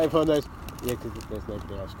Rutger. Everyone knows. Yeah, because there's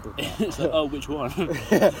nobody else called that. So, which one?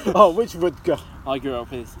 Oh, which Rutger? I grew up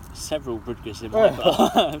with several Rutgers in my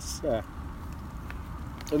class. Yeah.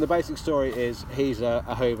 And the basic story is he's a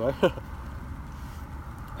hobo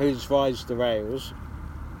who just rides the rails,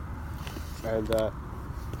 and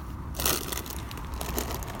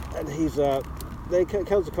he's then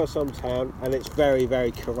comes across some town, and it's very,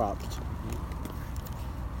 very corrupt.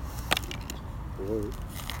 Ooh.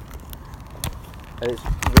 And it's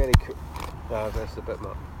really no, that's a bit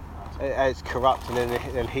much. It's corrupt, and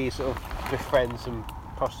then he sort of befriends some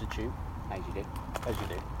prostitute, As you do.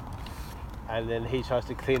 and then he tries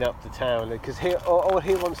to clean up the town, because all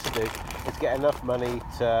he wants to do is get enough money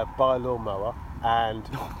to buy a lawnmower and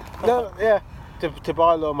to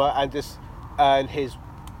buy a lawnmower and just earn his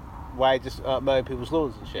way, just mowing people's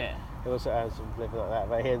lawns and shit. Yeah. He wants to earn some living like that,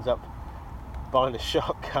 but he ends up buying a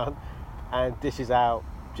shotgun and dishes out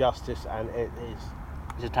justice, and it is.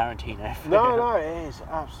 It's a Tarantino. No, it is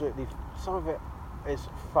absolutely. Some of it is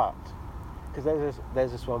fucked, because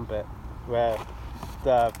there's this one bit where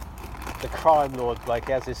the crime lord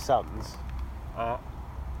has his sons,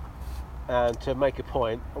 and to make a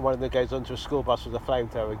point, one of them goes onto a school bus with a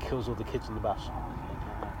flamethrower and kills all the kids on the bus.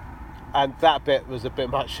 And that bit was a bit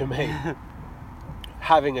much for me.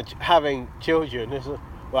 having children is.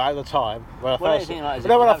 Well, at the time, when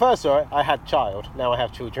I first saw it, I had child. Now I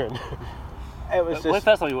have children. It was when the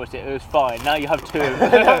first time you watched it, it was fine. Now you have two.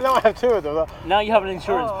 Now I have two of them. Now you have an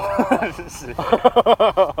insurance policy.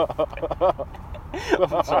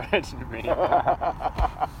 I'm sorry, I didn't mean it.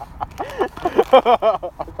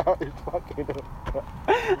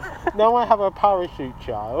 Now I have a parachute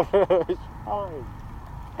child. It's fine.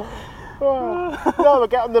 No,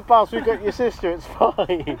 get on the bus, we've got your sister, it's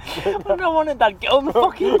fine. I don't want it, Dad, get on the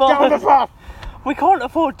fucking bus. Get on the bus! We can't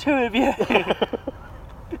afford two of you.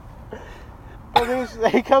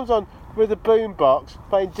 And he comes on with a boombox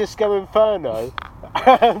playing Disco Inferno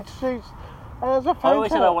and shoots. And I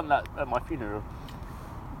always said I want that at my funeral.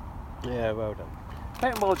 Yeah, well done.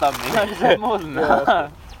 Don't well done me. I deserve more than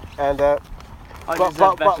that. And but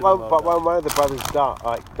when one of the brothers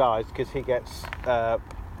dies because he gets the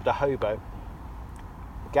hobo,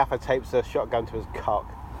 Gaffer tapes a shotgun to his cock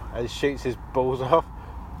and shoots his balls off,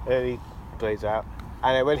 and he bleeds out.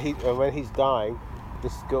 And then when he's dying,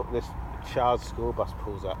 this child's school bus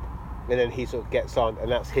pulls up, and then he sort of gets on,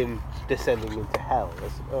 and that's him descending into hell.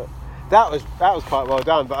 That was quite well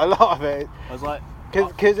done, but a lot of it, I was like,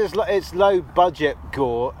 because it's low budget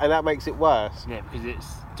gore, and that makes it worse. yeah, because it's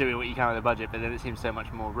doing what you can with the budget, but then it seems so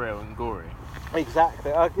much more real and gory. Exactly.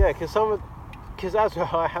 Yeah, because as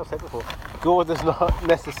I have said before, gore does not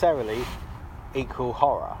necessarily equal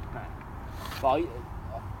horror. No, but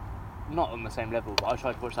not on the same level. But I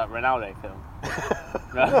tried to watch that Ronaldo film.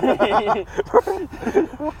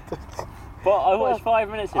 But I watched 5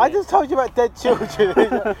 minutes of it. I just told you about dead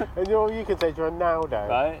children, and all you can say is Ronaldo.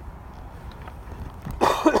 Right.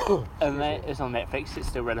 And it's on Netflix. It's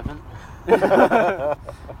still relevant.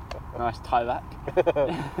 Nice tie back.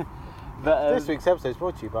 But this week's episode is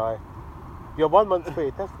brought to you by your 1 month free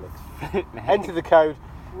at Netflix. Enter the code.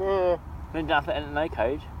 Yeah. No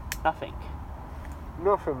code. Nothing.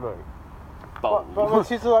 Nothing, mate. But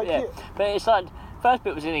she's like, yeah. But it's like first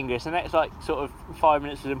bit was in English, the next like sort of 5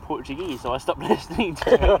 minutes was in Portuguese, so I stopped listening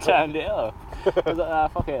to it and turned it off. I was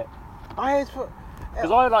like, fuck it.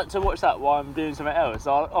 Because I like to watch that while I'm doing something else,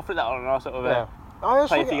 so I'll put that on and I'll sort of I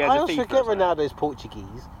also FIFA get Ronaldo's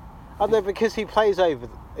Portuguese. I know because he plays over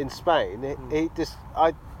in Spain. He just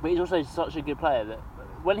But he's also such a good player that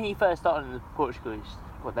when he first started in the Portuguese,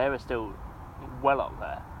 well, they were still well up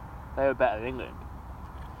there. They were better than England.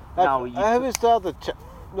 Who was the other?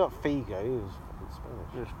 Not Figo. He was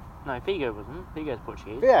Spanish. No, Figo wasn't. Figo's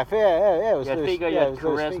Portuguese. Yeah. It was Figo. You had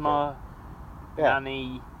Quaresma,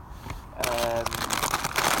 Nani.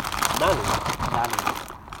 Nani.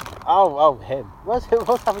 Oh, him. What's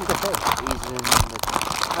happened to him? He's in the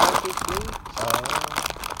Turkish league.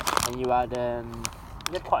 And you had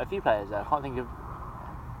quite a few players there. I can't think of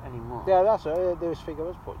any more. Yeah, that's right. There was Figo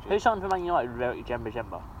was Portuguese. Who signed for Man United with Eric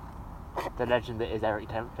Jemba? The legend that is Eric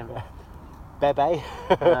Jemba. Bebe.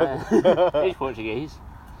 He's Portuguese.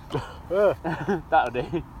 That'll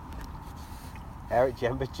do. Eric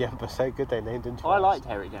Jemba, so good they named him twice. I liked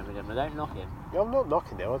Eric Jemba, don't knock him. Yeah, I'm not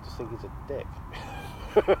knocking him, I just think he's a dick.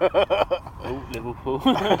 Oh, Liverpool.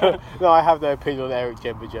 No, I have no opinion on Eric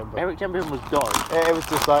Jemba. Eric Jemba was dodged. It was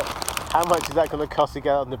just like, how much is that going to cost to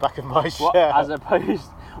get on the back of my shirt? As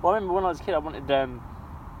opposed... Well, I remember when I was a kid, I wanted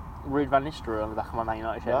Ruud van Nistelrooy on the back of my Man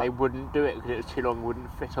United shirt. Yeah. They wouldn't do it because it was too long and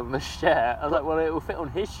wouldn't fit on the shirt. I was like, well, it will fit on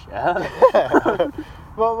his shirt.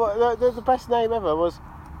 Well, the best name ever was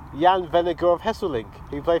Jan Vennegoor of Hesselink.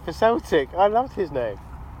 He played for Celtic. I loved his name.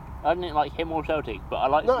 I didn't like him or Celtic, but I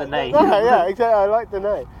liked the name. Yeah, exactly. I liked the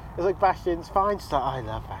name. It's like Bastian Schweinsteiger. I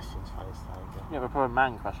love Bastian Schweinsteiger. You have a proper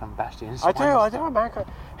man crush on Bastian Schweinsteiger. I do a man crush.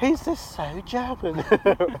 He's just so German.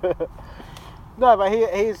 No, but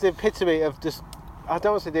he's the epitome of just... I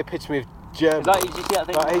don't want to say the epitome of German. Like, did you see that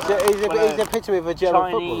thing? He's the epitome of a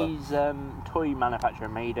German footballer. Chinese toy manufacturer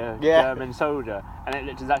made a German soldier, and it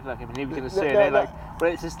looked exactly like him, and he was going to sue it. Well,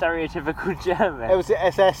 it's a stereotypical German. It was the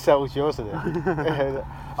SS soldier, wasn't it?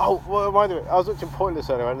 Oh, well, by the way, I was watching Pointless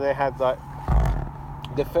earlier, and they had like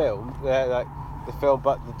the film, but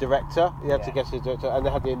the director. You had to guess the director, and they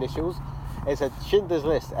had the initials. It said Schindler's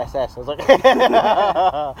List, SS. I was like,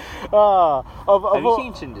 have you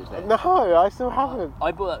seen Schindler's List? No, I still haven't.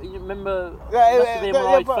 I bought that. You remember? Must have been when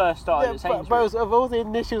I first started at Sainsbury's. But of all the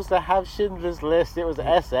initials to have Schindler's List, it was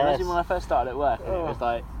SS. Imagine when I first started at work, and it was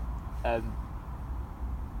like,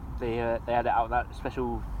 they had it out on that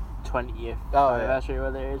special 20th anniversary,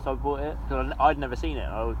 whether it is. So I bought it because I'd never seen it,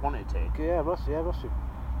 and I always wanted to. Yeah, must be.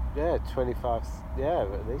 Yeah, 25. Yeah,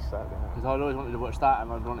 at least that. Because I'd always wanted to watch that,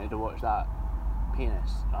 and I'd wanted to watch that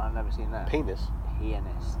Pianist. I've never seen that. Pianist.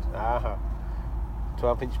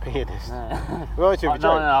 12-inch pianist. No. No,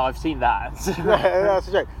 I've seen that. No, that's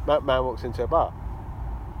a joke. Man walks into a bar.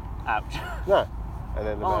 Ouch. No. And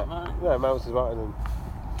then the man walks into a bar, and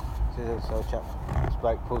then this old chap, this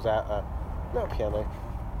bloke pulls out not a piano,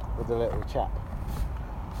 with a little chap.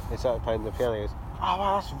 They started playing the piano. He goes, oh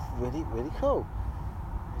wow, that's really, really cool.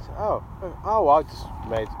 I just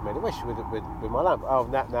made a wish with my lamp. Oh,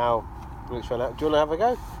 now looks for that. Do you want to have a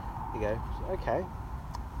go? He goes, okay.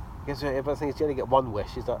 He goes, but the thing is, you only get one wish.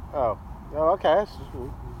 He's like, oh, okay. That's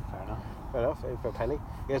fair enough. For a penny.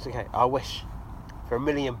 He goes, okay. I wish for $1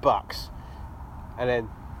 million, and then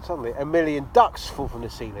suddenly $1 million ducks fall from the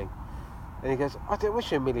ceiling, And he goes, I don't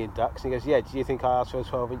wish you a million ducks. And he goes, yeah, do you think I asked for a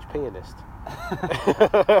 12-inch pianist?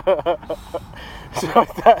 So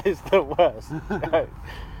that is the worst.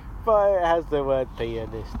 But it has the word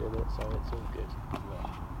pianist in it, so it's all good.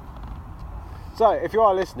 So, if you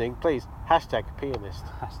are listening, please, hashtag pianist.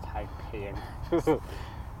 Hashtag pianist.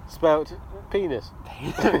 Spelt penis.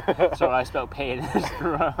 Sorry, I spelled pianist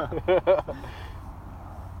wrong.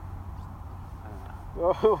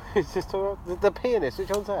 Oh, it's just the pianist. Which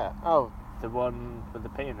one's that? Oh, The one with the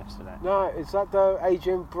pianist in it. no, is that the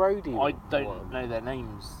Adrian Brody I one? don't know their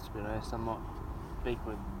names, to be honest. I'm not big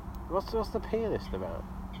with... What's the pianist about?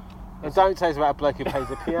 And don't say it's about a bloke who plays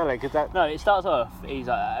the piano, because that... No, it starts off, he's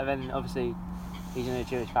like, and then obviously he's in a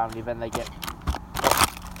Jewish family, then they get...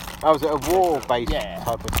 Oh, was it a war-based Yeah.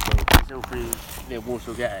 type of thing? It's all through the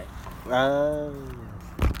Warsaw Ghetto.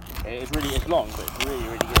 It's long, but it's really,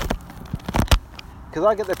 really good. Because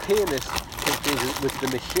I get the pianist confused with the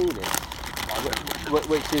machinist,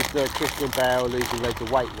 which is the Christian Bale losing loads of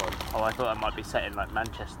weight one. Oh, I thought that might be set in like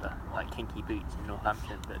Manchester, like Kinky Boots in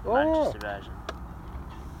Northampton, but the Oh, yeah. Manchester version.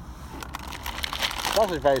 That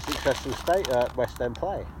was a very successful West End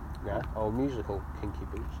play, yeah, or musical, Kinky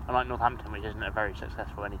Boots. Unlike Northampton, which isn't a very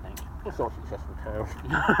successful anything. It's not a successful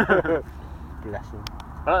town. Bless them.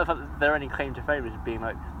 I like the fact that their only claim to fame is being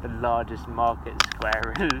like the largest market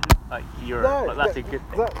square in like Europe. Like, that's a good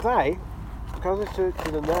thing. Because I listen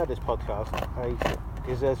to the Nerdist podcast,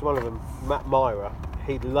 because there's one of them, Matt Myra,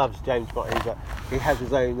 he loves James Bond. He has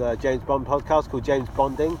his own James Bond podcast called James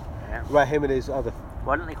Bonding, Yeah. where him and his other...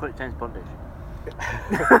 Why don't they call it James Bondish?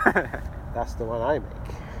 That's the one I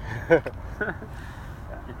make.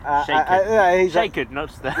 He's Shaken,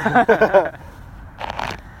 not stir.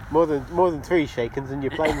 more than 3 shakens, and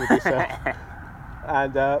you're playing with yourself.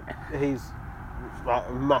 And he's like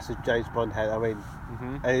a massive James Bond head. I mean,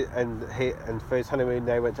 and for his honeymoon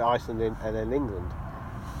they went to Iceland and then England.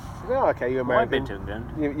 Oh, okay, you're American. I've been to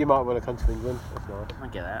England. You might want to come to England. That's nice. I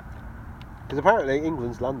get that. Because apparently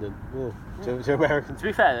England's London. Yeah. To Americans. To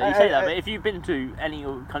be fair, though, you say that, but if you've been to any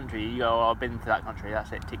country, you go, oh, I've been to that country,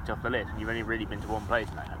 that's it, ticked off the list, and you've only really been to one place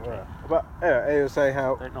in that country. Yeah. But anyway, he'll say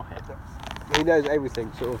how Don't knock it. he knows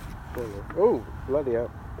everything, sort of. Oh, bloody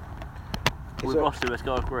hell. We've lost it, let's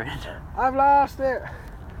go off grid. I've lost it.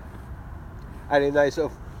 And he knows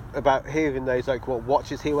sort of about hearing those, like what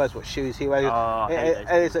watches he wears, what shoes he wears. Oh, I hate those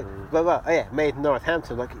and it's like, people. oh yeah, made in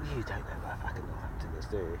Northampton. Like, you don't know where fucking Northampton is,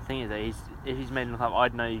 do you? The thing is, though, if he's made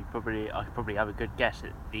Northampton, I could probably have a good guess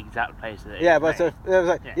at the exact place that it Yeah, is but so made. it was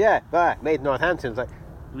like, made in Northampton. It's like,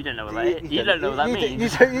 We don't know what that is. You don't know what that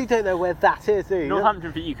means. You don't know where that is, do you?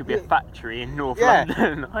 Northampton for you could be a factory in North Yeah.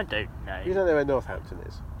 London. I don't know. You don't know where Northampton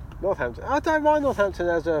is. Northampton. I don't mind Northampton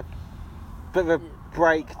as a bit of a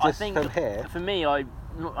break I just think from here. For me, I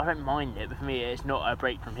don't mind it, but for me, it's not a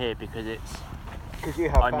break from here because Because you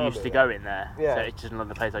have I'm family used to there. going there. Yeah. So it's just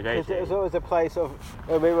another place I go Because to. it was always a place of,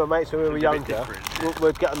 when me and my mates when we were It's a bit younger, different.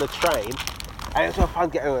 we'd get on the train, and it was so fun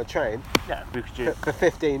getting on a train Yeah, because you. for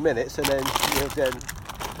 15 minutes, and then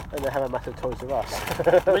and they have a massive Toys R Us.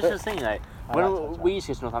 Which is the thing, though. I like When Toys R we used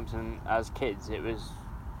to go to Northampton as kids, it was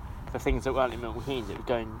for things that weren't in Milton Keynes. It was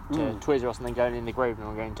going to Toys R Us and then going in the Grosvenor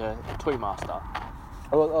and going to Toy Master.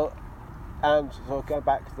 And so going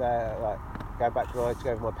back there, going back to when I used to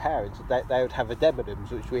go with my parents, they would have the Debenhams,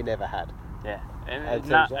 which we never had. Yeah, And and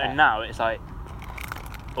things like now it's like,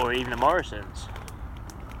 or even the Morrisons.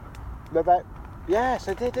 No, yes,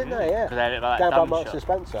 they did, didn't they? Yeah. Because they had it like Down that by dumb Marks shop. and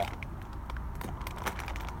Spencer.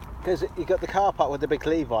 Because you got the car park where the big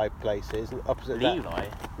Levi place is, and opposite Levi?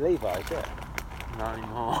 that. Levi's, yeah. Not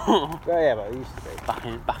anymore. Oh, yeah, but it used to be.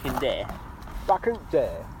 back in there. Back in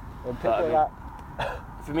there, and people But, I like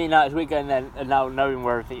For me now, as we're going there and now knowing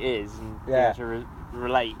where everything is and being Yeah. able to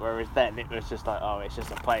relate, whereas then it was just like, oh, it's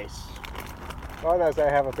just a place. I know they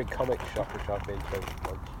have a big comic shop which I've been to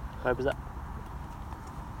once. Where was that?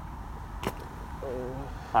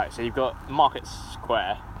 Right, so you've got Market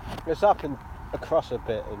Square. It's up and across a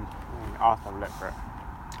bit, and I'll have to look for it.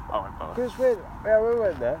 Oh my god. because we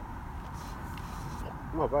went there.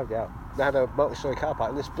 Oh, bloody hell. They had a multi-storey car park,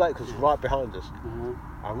 and this bloke was right behind us. Mm-hmm.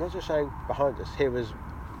 I'm not just saying behind us. He was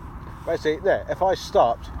basically there. If I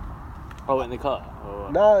stopped, Oh, in the car?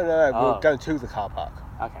 Or... no, we Oh. were going to the car park,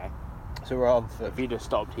 Okay. so we're on foot. If you'd have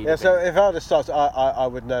stopped, he'd Yeah, have so been... if I had stopped, I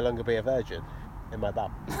would no longer be a virgin in my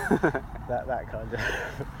bum. that kind of.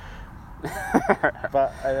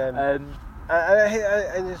 But and then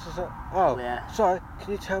and it's just like, oh, Yeah. sorry,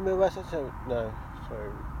 can you tell me where that's? No,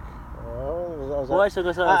 sorry. Oh, I was Well,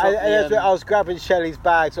 like, I was grabbing Shelley's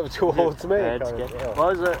bag sort of towards me. Kind of, yeah. Why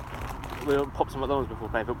was it? We popped some McDonald's before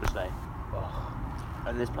playing football today.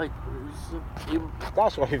 And this bloke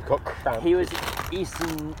That's why you've got cramp. he was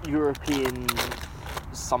Eastern European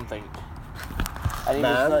something. And he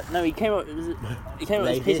Man. was like, no, he came up with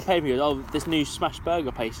this piece of paper. He goes, "Oh, this new smash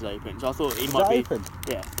burger place is open." So I thought he might be open?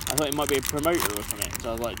 Yeah, I thought it might be a promoter or something. So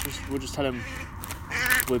I was like, we'll just tell him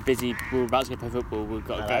we're busy. We're about to go play football. We've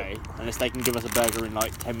got to go. Unless they can give us a burger in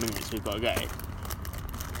like 10 minutes, we've got to go.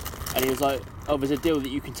 And he was like, "Oh, there's a deal that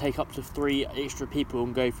you can take up to 3 extra people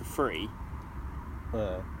and go for free.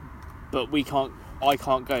 But I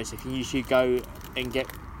can't go. So can you two go and get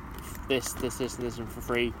this, and this, and for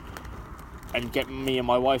free, and get me and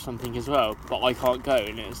my wife something as well? But I can't go."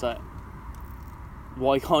 And it was like,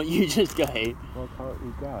 why can't you just go? Why can't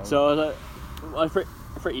you go? So I was like,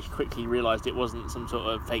 I pretty quickly realised it wasn't some sort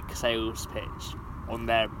of fake sales pitch on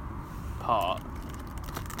their part.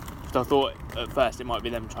 So I thought at first it might be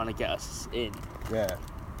them trying to get us in. Yeah.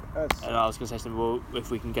 And I was going to say to them, well,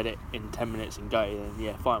 if we can get it in 10 minutes and go, then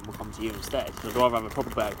yeah, fine, we'll come to you instead. Because I'd rather have a proper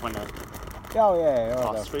bag when I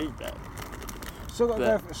pass through there. Still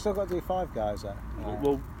got to do Five Guys there.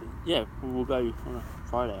 Well, yeah, we'll go on a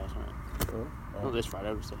Friday or something. Not this Friday,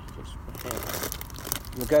 obviously. Just here.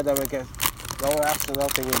 We'll go there and get. Well, that's another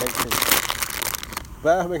thing we mentioned.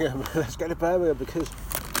 Birmingham. Let's go to Birmingham because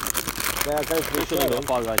they are going for the show. They've got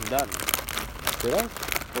Five Guys in Birmingham. Do they?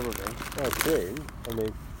 Probably. Well, soon. I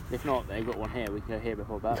mean. If not, they've got one here. We can go here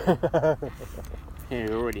before Birmingham. Yeah,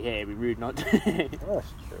 we're already here. It'd be rude not to. Oh,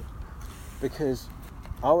 that's true. Because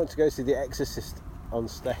I want to go see The Exorcist on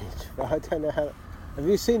stage, but I don't know how. Have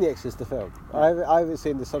you seen The Exorcist, the film? I haven't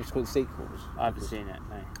seen the subsequent sequels. I haven't seen it,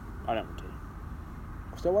 no. I don't want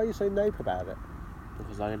to. So why are you so nope about it?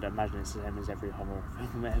 Because I don't imagine it's the same as every horror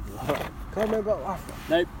film ever. Can't remember.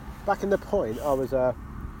 Nope. Back in the point, I was I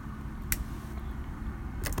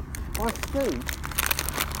think.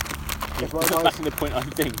 Back in the point, I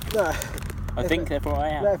think. No. I think, therefore I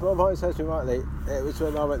am. No, if my mind serves me rightly, it was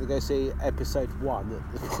when I went to go see episode 1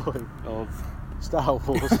 at the point Of Star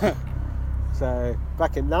Wars. So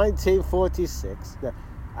back in 1946, no,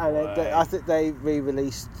 and I think they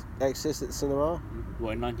re-released Exorcist at the cinema.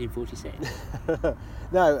 What, in 1946?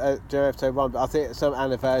 No, during episode 1, but I think some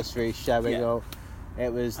anniversary showing or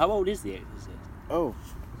it was. How old is The Exorcist? Oh,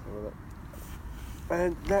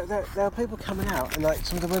 and there are people coming out, and like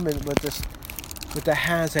some of the women were just with their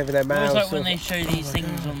hands over their mouths. It's like when they show these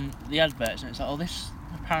things on the adverts, and it's like, oh, this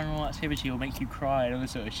paranormal activity will make you cry and all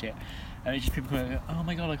this sort of shit. And it's just people going, oh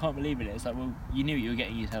my god, I can't believe it. It's like, well, you knew what you were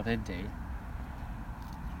getting yourself into.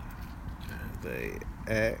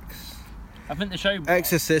 I think the show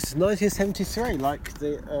Exorcist, 1973, like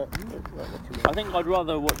the. I think I'd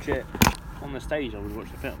rather watch it on the stage than I would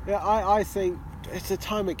watch the film. Yeah, I think it's the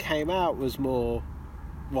time it came out was more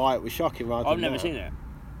why it was shocking rather than. I've never seen it.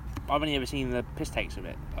 I've only ever seen the piss takes of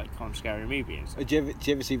it, like kind of scary movie and stuff. Did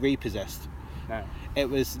you ever see Repossessed? No. It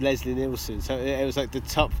was Leslie Nielsen, so it was like the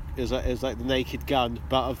top. It was like the Naked Gun,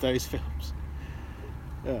 but of those films.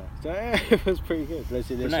 Yeah, so it was pretty good.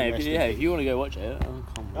 Leslie Nielsen. But no, if you want to go watch it,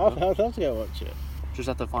 I'd love to go watch it. Just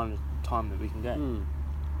have to find a time that we can go.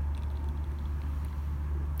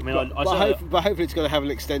 I mean, but hopefully it's going to have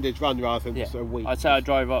an extended run rather than just a week. I'd say I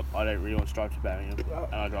drive up. I don't really want to drive to Birmingham,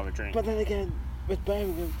 and I drive a drink. But then again, with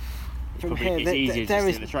Birmingham, from here, it's easier to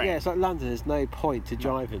sit in the train. Yeah, it's like London. There's no point to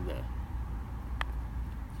driving there.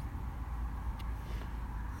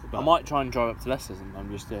 But I might try and drive up to Leicester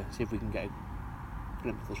sometime just to see if we can get a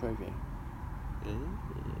glimpse of the trophy.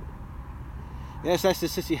 Yes, Leicester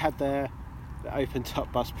City had their open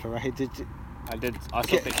top bus parade. I did. I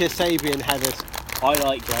saw pictures. Kasabian had it. I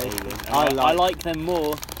like Kasabian. I like them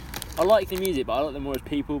more. I like the music, but I like them more as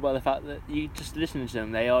people by the fact that you just listen to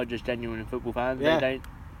them. They are just genuine football fans. Yeah.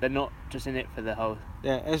 They're not just in it for the whole.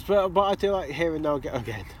 Yeah, but I do like hearing Noel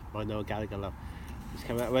again. My Noel Gallagher love. He's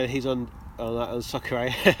coming out when he's on Soccer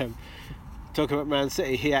AM talking about Man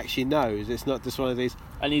City. He actually knows it's not just one of these.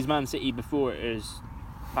 And he's Man City before it was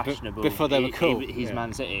fashionable. Before they were cool. He's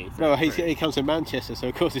Man City. No, he comes from Manchester, so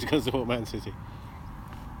of course he's going to support Man City.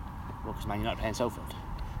 Well, because Man United playing Salford.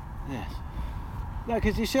 Yes. No,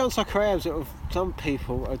 because you see on Soccer AM, sort of some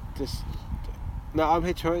people are just. No, I'm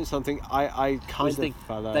here to promote something. I kind of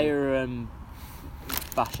follow. They were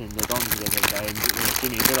bashing the Dons the other day, and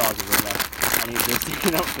Jimmy Villard was in there, and he was just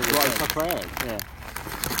sticking up for the Soccer AM. Yeah.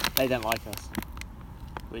 They don't like us,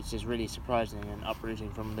 which is really surprising and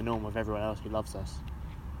uprooting from the norm of everyone else who loves us.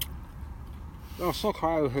 Oh, Soccer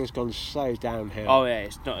AM has gone so downhill. Oh yeah,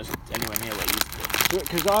 it's not anywhere near what it used to be.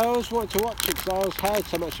 Because I always wanted to watch it because I always heard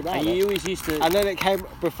so much about it. And you always used to. And then it came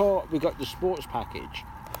before we got the sports package.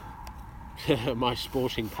 My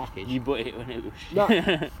sporting package. You bought it when it was. No.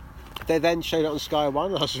 They then showed it on Sky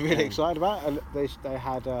One. I was really excited about it. And they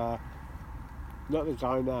had not the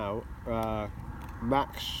guy now,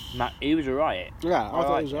 Max. He was alright. Yeah, I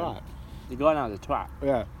thought he was alright. The guy now is a twat.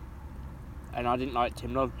 Yeah. And I didn't like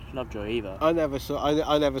Tim Lovejoy either. I never saw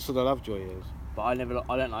the Lovejoy years. But I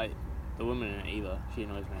don't like the woman in it either. She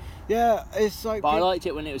annoys me. Yeah, it's like. But I liked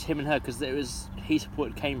it when it was him and her because he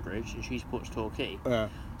supported Cambridge and she supports Torquay. Yeah.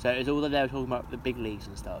 So it was all that they were talking about the big leagues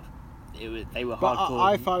and stuff. They were But hardcore.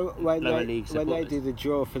 I find when they do the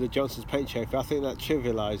draw for the Johnson's Paint Trophy, I think that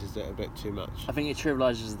trivialises it a bit too much. I think it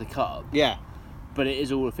trivialises the cup. Yeah. But it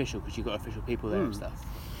is all official because you've got official people there and stuff.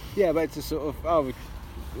 Yeah, but it's a sort of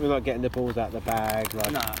we're not getting the balls out of the bag.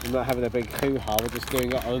 Like, Nah. We're not having a big hoo-ha. We're just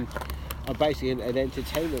doing it on basically an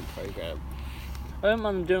entertainment programme. I don't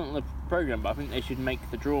mind them doing it on the programme, but I think they should make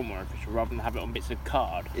the draw more official rather than have it on bits of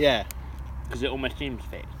card. Yeah. Because it almost seems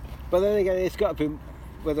fixed. But then again, it's got to be,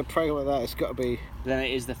 with a programme like that, it's got to be... Then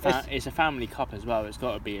it is it's a family cup as well, it's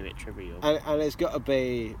got to be a bit trivial. And it's got to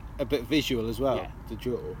be a bit visual as well, the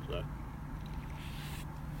draw. So.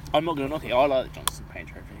 I'm not going to knock it, I like the Johnson Paint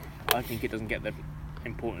Trophy. I think it doesn't get the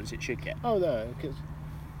importance it should get. Oh no, because...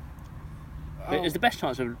 It's the best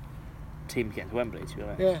chance of team getting to Wembley, to be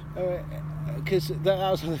honest. Yeah, because that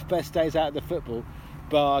was one of the best days out of the football,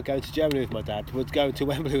 bar going to Germany with my dad, was going to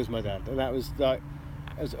Wembley with my dad, and that was like,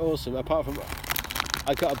 it was awesome. Apart from,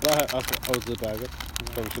 I got a burger, I was a burger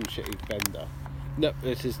from some shitty vendor. No,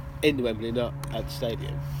 this is in Wembley, not at the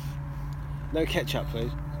stadium. No ketchup,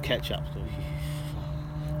 please. Ketchup.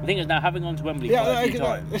 The thing is now, having gone to Wembley quite a few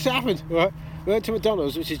times. This happened, right? We went to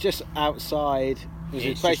McDonald's, which is just outside, which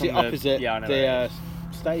is basically opposite the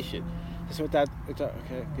station. So my dad, okay,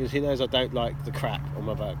 because he knows I don't like the crap on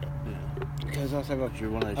my burger. Yeah. Because I was having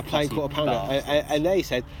a plain quarter pounder, and they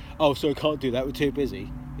said, "Oh, so I can't do that. We're too busy."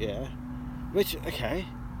 Yeah. Which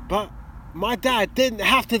but my dad didn't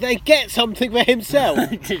have to then get something for himself,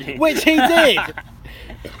 did he? Which he did.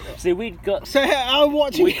 See, we'd got. So I'm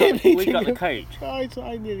watching him. We got the coach. I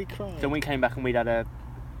nearly cried. Then we came back and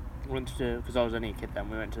because I was only a kid then.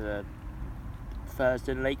 We went to the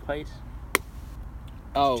Thurston Lake place.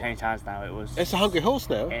 Oh, it's changed hands now. It's a Hungry Horse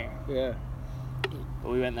now. Yeah.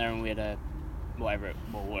 But we went there and we had whatever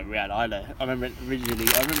we had. I remember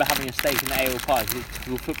having a steak and ale pie because it's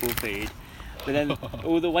all football food. But then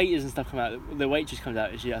all the waiters and stuff come out. The waitress comes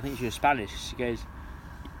out. I think she was Spanish. She goes,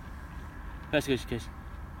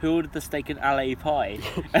 "Who ordered the steak and ale pie?"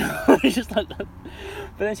 And I was just like that.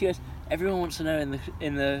 But then she goes, "Everyone wants to know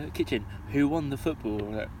in the kitchen who won the football."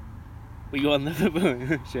 I'm like, "We won the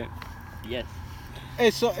football." Shit. Yes.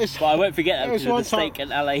 But I won't forget that because of the steak and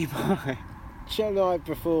LA pie. The night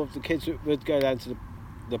before, the kids would go down to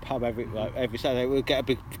the pub every Saturday. We'd get a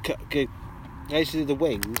big. They used to do the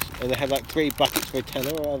wings, and they had like 3 buckets for a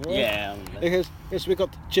tenner or whatever. Yeah. Because we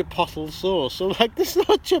got chipotle sauce. I'm like, this is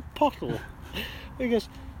not chipotle. He goes,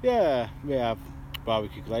 yeah, we have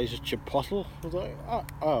barbecue glaze, chipotle. I was like,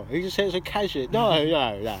 oh. He just said it's a cashew. No.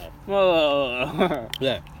 Whoa.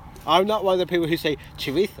 Yeah. I'm not one of the people who say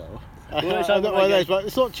chorizo. I'm not one of those, but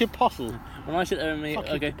it's not chipotle. When I sit there and my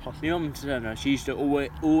mum said no, she used to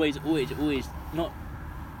always not.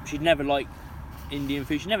 She'd never liked Indian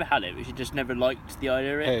food. She never had it, but she just never liked the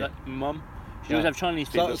idea of it. Hey. Like mum, she'd always have Chinese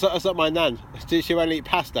food. So that's not my nan. She won't eat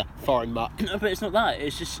pasta. Foreign muck. No, but it's not that.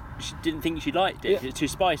 It's just she didn't think she liked it. Yeah. It's too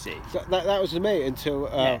spicy. So that was me until.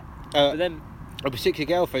 But then. A particular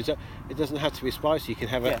girlfriend, so it doesn't have to be spicy. You can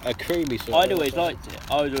have a creamy sort. I'd always liked it.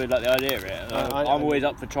 I always like the idea of it. I'm always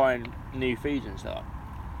up for trying new foods and stuff.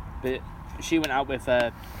 But she went out with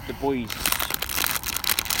the boys'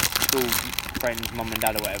 school friends, mum and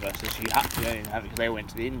dad or whatever, so she had to go and have it because they went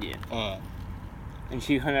to the Indian. And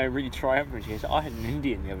she kind of really triumphant. She goes, "I had an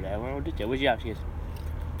Indian the other day." I went, "What did you? What did you have?" She goes,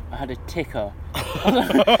 "I had a tikka." I was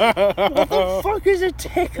like, "What the fuck is a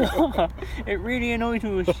tikka?" It really annoyed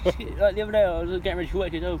me. Like the other day, I was getting ready for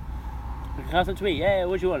work. She goes, "Oh, can I have something to eat?" "Yeah,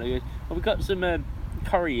 what do you want?" He goes, "Oh, we got some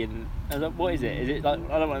curry." And I was like, "What is it? Is it like,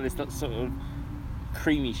 I don't want this sort of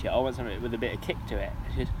creamy shit. I want something with a bit of kick to it."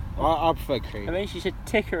 She goes, I prefer cream. And then she said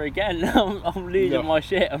tikka again. I'm losing my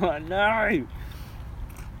shit. I'm like, no.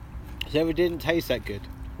 So if it didn't taste that good,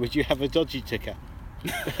 would you have a dodgy tikka?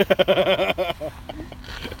 But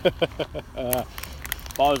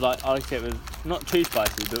I was like, I liked it with not too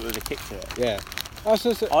spicy, but with a kick to it. Yeah.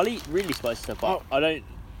 I'll eat really spicy stuff, but I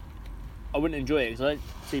wouldn't enjoy it because I don't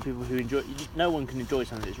see people who enjoy. No one can enjoy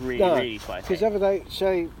something that's really spicy. Because the other day,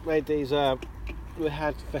 Shay made these. We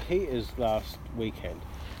had fajitas last weekend.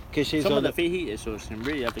 Some of the fajita sauce can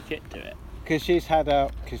really have a kick to it. Because she's on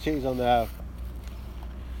the.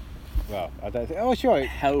 Well, I don't think. Oh, sure.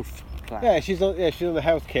 Health plan. Yeah, she's on the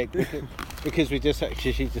health kick. because she just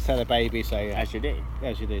had a baby, so yeah. As you do.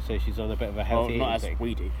 Yeah, she did. So she's on a bit of a Well, healthy not eating as thing.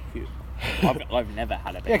 we do. I've never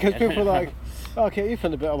had a baby. Yeah, because people are like, oh, okay, you've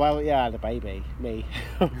done a bit. Well, yeah, I had a baby. Me.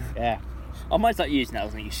 Yeah. I might start using that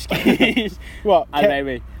as an excuse. What? Had a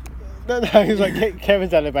baby. No, he's like,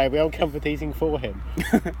 Kevin's had a baby. I'm comfort eating for him.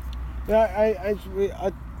 No, I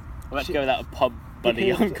Let's go without a pub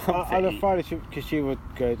buddy on comfort. On a Friday, because she would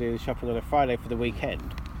go do the shopping on a Friday for the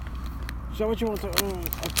weekend. So what do you want to? I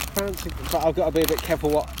fancy, but I've got to be a bit careful.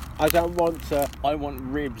 What I don't want to. I want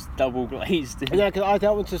ribs double glazed. Yeah, because I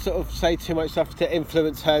don't want to sort of say too much stuff to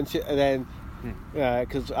influence her, and then,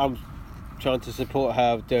 because I'm trying to support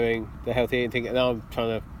her doing the healthy eating thing, and I'm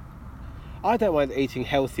trying to. I don't mind eating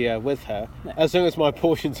healthier with her, as long as my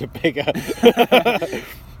portions are bigger.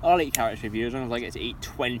 I'll eat carrots with you as long as I get to eat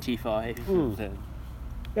 25.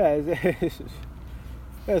 Yeah,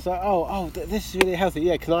 it's like, this is really healthy.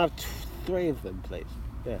 Yeah, can I have 3 of them, please?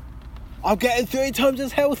 Yeah. I'm getting 3 times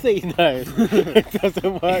as healthy. No, it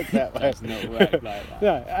doesn't work that way. It does not work like that.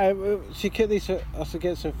 No, she could these. I should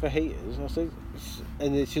get some fajitas.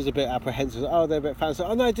 And then she was a bit apprehensive. Oh, they're a bit fancy.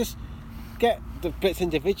 Oh no, just get the bits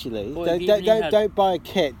individually. Well, don't buy a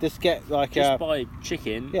kit. Just get like buy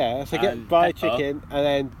chicken. Yeah, so buy chicken and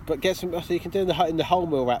then get some. So you can do in the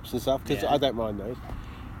wholemeal wraps and stuff because I don't mind those.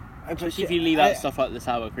 Especially if you leave out stuff like the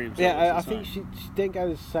sour cream sauce. Yeah, I think she didn't go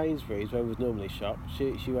to Sainsbury's where we normally shop.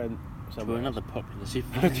 She went somewhere to another popular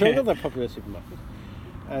supermarket. To another popular supermarket,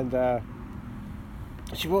 and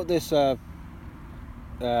she bought this the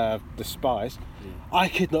spice. I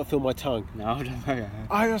could not feel my tongue. No, I don't know.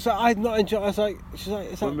 I was like, I'd not enjoy. I was like, she's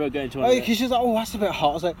like, it's when like, we were going to she's like, oh, that's a bit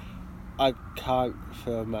hot. I was like, I can't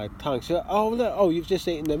feel my tongue. She's like, oh look, you've just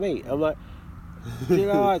eaten the meat. I'm like, you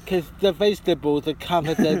know, because the vegetables are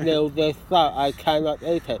covered in this stuff. I cannot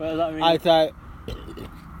eat it. Well, I mean, I don't.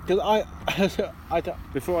 Because I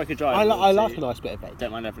don't. Before I could drive, I like a nice bit of veg.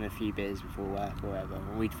 Don't mind having a few beers before work or whatever.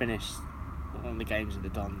 And we'd finished one of the games of the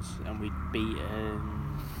Dons, and we'd beaten.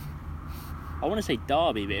 I want to say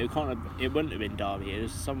Derby, but it wouldn't have been Derby. It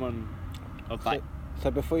was someone of like. So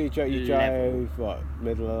before you drove what?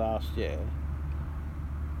 Middle of last year.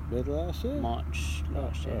 March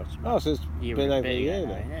last year. Oh, so it's been over a year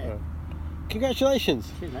now. Yeah.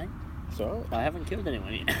 Congratulations. Cheers, mate. It's alright. I haven't killed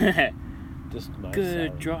anyone yet. Just nice.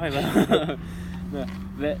 Good driver.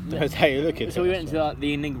 That's how you look at it. So we went to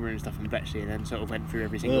the Enigma and stuff in Bletchley, and then sort of went through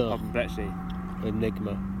every single pub in Bletchley.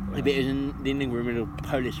 Enigma. It was in the Enigma in the middle of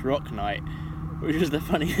Polish rock night, which was the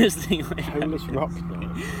funniest thing I ever. Polish rock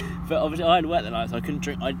night. But obviously I had work that night, so I couldn't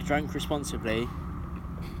drink. I drank responsibly.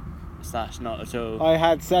 / not at all. I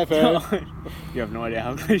had 7. You have no idea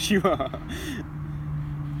how close you are.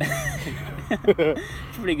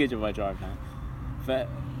 Pretty good job I drive now. But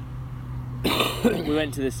we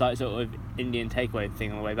went to this sort of Indian takeaway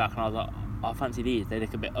thing on the way back, and I was like, I fancy these. They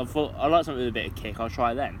look a bit. I thought I like something with a bit of kick. I'll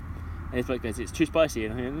try them. And this bloke goes, it's too spicy.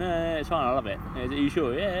 And I'm like, no, it's fine. I love it. And he's, are you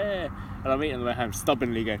sure? Yeah. And I'm eating on the way home,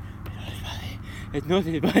 stubbornly going, it's not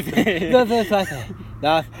spicy. Not spicy.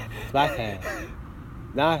 Not spicy.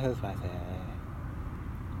 Not spicy.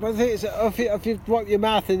 But the thing is, if you wipe your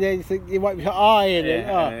mouth and then you wipe your eye and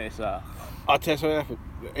then it's I'll tell you something happened.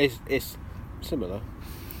 It's similar.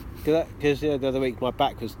 Because the other week my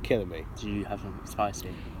back was killing me. Do you have something spicy?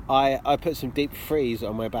 I put some deep freeze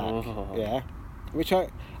on my back. Oh. Yeah.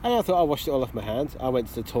 And I thought I washed it all off my hands. I went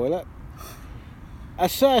to the toilet. A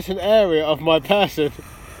certain area of my person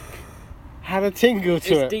had a tingle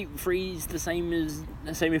to it. Is deep freeze the same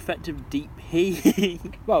effect of deep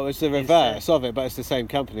heat? Well, it's the reverse of it, but it's the same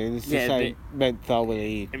company. And it's the same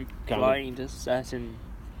mentholy. Implying to certain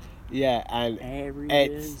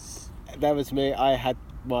areas. That was me. I had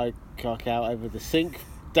my cock out over the sink,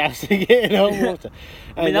 dousing it in hot water.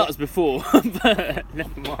 I mean, that was before, but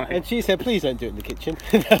never mind. And she said, please don't do it in the kitchen.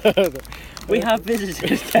 We have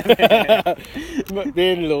visitors, Kevin. The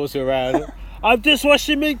in-laws are around. I'm just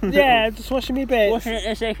washing me bits. Washing it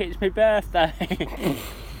as if it's my birthday.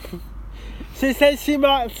 She said she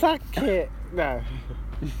might suck it. No.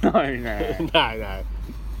 No.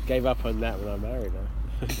 Gave up on that when I married her.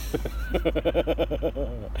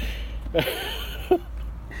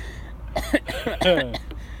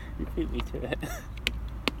 You beat me to it.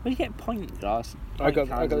 Where do you get pint glass? I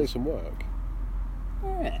got this from work.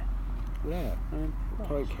 Yeah. Yeah.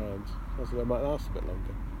 Pint cans. I thought they might last a bit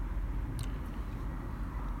longer.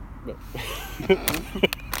 But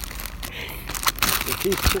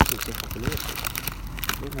these pictures are fucking awesome.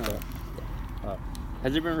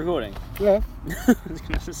 Has it been recording? Yeah. I was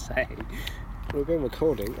going to say. We've been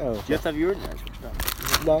recording. Oh. Do you have to have your internet switched on?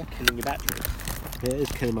 No. Killing your battery? Yeah, it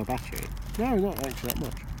is killing my battery. No, not actually that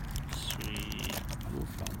much. Sweet. All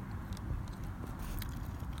fun.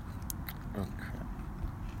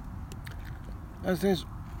 As this,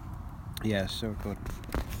 yeah, still recording.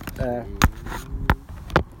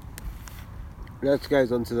 That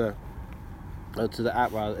goes onto the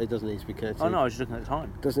app. Rather, it doesn't need to be connected. Oh no, I was just looking at the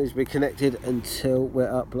time. It doesn't need to be connected until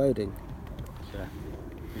we're uploading. So,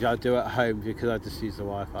 which I do at home because I just use the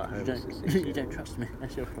Wi-Fi at home. You don't trust me.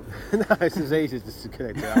 That's your problem. No, it's as easy just to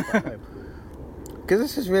connect it up at home. Because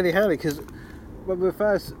this is really handy. Because when we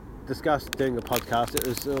first discussed doing a podcast, it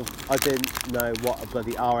was sort of, I didn't know what a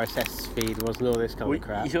bloody RSS feed was and all this kind of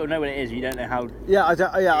crap. You sort of know what it is. You don't know how. Yeah,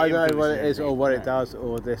 I know what it is or what it does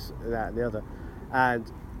or this, that, and the other. And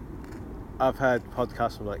I've heard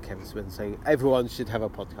podcasts from like Kevin Smith saying everyone should have a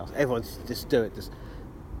podcast. Everyone should just do it.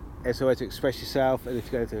 It's a way to express yourself, and if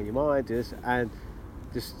you've got anything on your mind, do this, and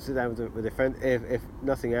just sit down with a friend. If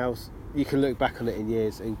nothing else, you can look back on it in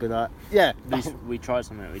years and be like, yeah, we tried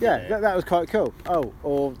something. That was quite cool. Oh,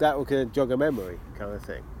 or that will jog a memory, kind of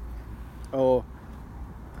thing. Or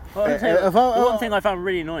one thing I found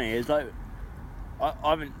really annoying is like I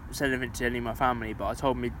haven't said anything to any of my family, but I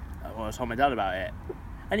told my dad about it,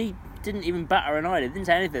 and he didn't even batter an eyelid. Didn't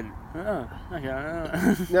say anything. Oh,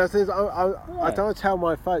 okay. No, I don't tell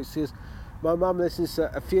my folks because my mum listens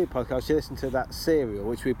to a few podcasts. She listened to that Serial,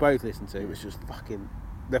 which we both listened to, which was fucking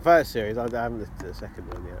the first series. I haven't listened to the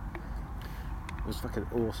second one yet. It was fucking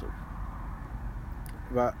awesome.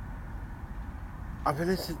 But I've been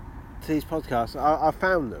listening to these podcasts. I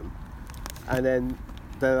found them, and then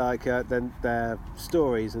they're like then they're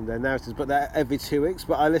stories and they're narratives, but they're every 2 weeks.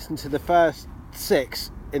 But I listened to the first 6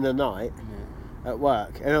 in the night at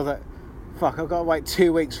work, and I was like, fuck, I've got to wait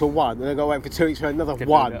 2 weeks for one, and I've got to wait for 2 weeks for another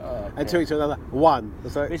one, and 2 weeks for another one.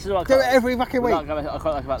 So this is what do it every fucking week. I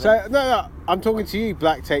quite like about so no, I'm talking to you,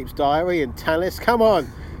 Black Tapes Diary and Talis. Come on,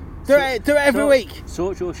 do it every week.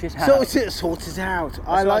 Sort your shit out. Sort it out.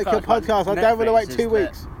 I like your podcast. I don't want to wait 2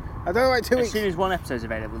 weeks. I don't want to wait 2 weeks. As soon as one episode's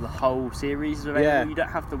available, the whole series is available. Yeah. You don't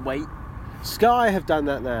have to wait. Sky have done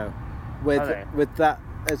that now with that.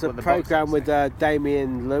 There's a programme with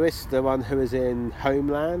Damian Lewis, the one who was in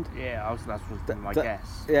Homeland. Yeah, that was my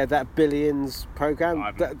guess. Yeah, that Billions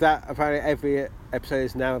programme. That apparently every episode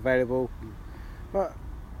is now available. But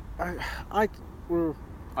I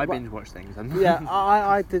binge watch things. Yeah,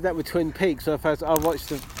 I did that with Twin Peaks. So I watched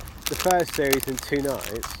the first series in 2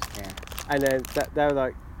 nights. Yeah. And then they were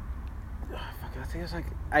like, I think it was like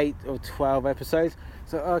 8 or 12 episodes.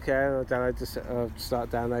 So okay, I'll start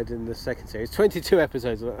downloading the second series. 22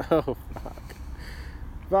 episodes. Like, oh fuck!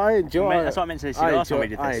 But I enjoyed. That's what I meant to say last time we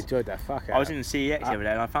did this. I enjoyed that fuck out. I was in the CEX the other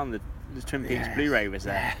day and I found the Twin Peaks Blu-ray was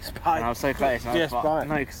there. Yes, and I was so close. No,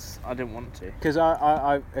 because I didn't want to. Because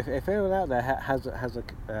if anyone out there has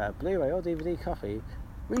a Blu-ray or DVD copy,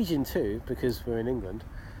 Region 2, because we're in England,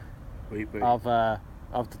 of the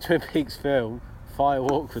Twin Peaks film Fire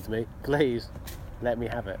Walk with Me, please let me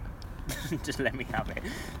have it. Just let me have it.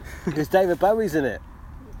 Because David Bowie's in it.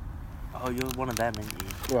 Oh, you're one of them, aren't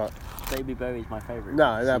you? What? David Bowie's my favourite.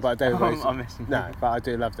 No, but David Bowie's... but I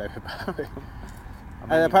do love David Bowie.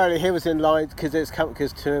 And apparently he was in line,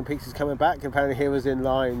 because Twin Peaks is coming back, apparently he was in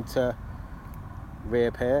line to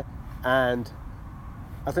reappear. And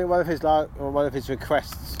I think one of his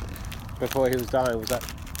requests before he was dying was that,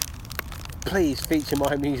 please feature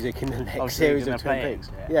my music in the next series of Twin Peaks.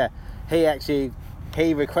 Yeah.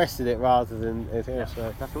 He requested it rather than anything else.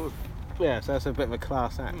 So that's awesome. Yeah, so that's a bit of a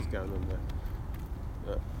class act going on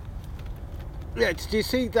there. Yeah, did you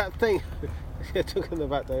see that thing? You're talking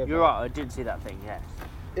about David. You're right, I did see that thing, yes.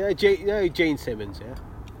 Yeah, you know Gene Simmons, yeah?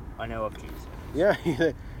 I know of Gene Simmons. Yeah,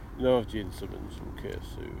 you know of Gene Simmons from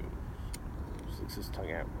Kiss, who sticks his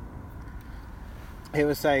tongue out. He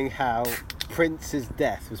was saying how Prince's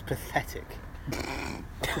death was pathetic.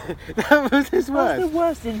 That was his word. That's the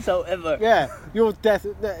worst insult ever. Yeah, your death,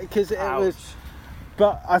 because it was.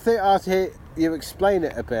 But I think after you explain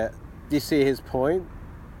it a bit, you see his point.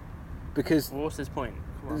 Because. What's his point?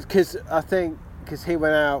 Because he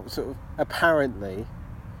went out sort of apparently.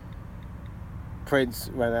 Prince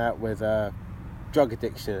went out with drug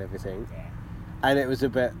addiction and everything. Yeah. And it was a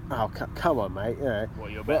bit, oh come on, mate, you know.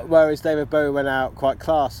 What, you're better? Whereas David Bowie went out quite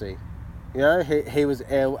classy. You know, he was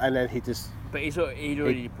ill and then he just. But he'd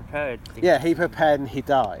already prepared. Yeah, he prepared and he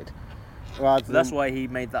died. That's why he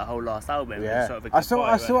made that whole last album. Yeah. Sort of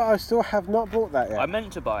I still have not bought that yet. I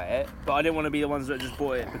meant to buy it, but I didn't want to be the ones that just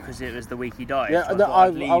bought it because it was the week he died. Yeah, so I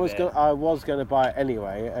was going to buy it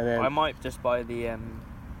anyway, and then I might just buy the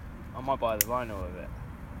vinyl of it.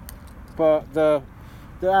 But the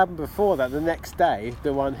album before that, the next day,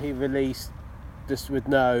 the one he released just with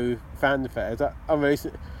no fanfare, I'm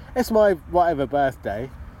releasing. It's my whatever birthday.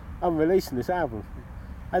 I'm releasing this album.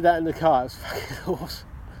 I had that in the car. It's fucking awesome.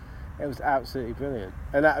 It was absolutely brilliant,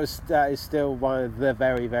 and that is still one of the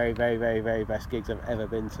very, very, very, very, very best gigs I've ever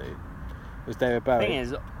been to. Was David Bowie. The thing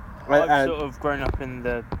is, I've sort of grown up in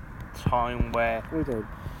the time where. We do.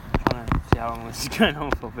 I'm trying to see how long this is going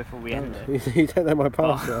on for before we end it. You don't know my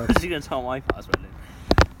password. I'm just going to tell my password in.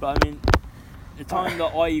 But I mean, the time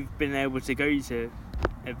that I've been able to go to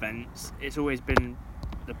events, it's always been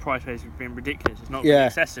the price has been ridiculous. It's not really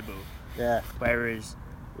accessible. Yeah. Whereas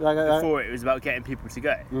before it was about getting people to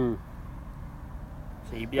go. Mm.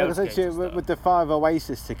 So you'd be able to go to with the 5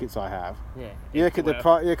 Oasis tickets I have. Yeah. You look at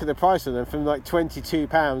the price of them from like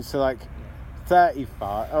 £22 to like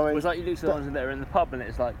 35. I mean, it was like you look at the ones that are in the pub and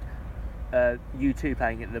it's like U2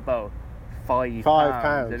 playing at the bowl,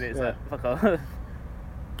 £5, and it's like fuck off.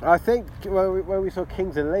 I think when we saw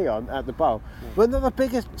Kings of Leon at the bowl, we're not the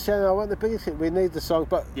biggest channel. One of the biggest hit. We need the song,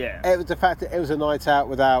 but it was the fact that it was a night out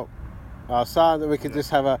without our son, that we could just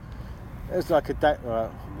have it was like a date,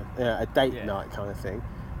 a date night kind of thing.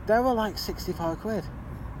 They were like 65 quid.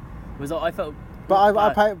 Was I felt. But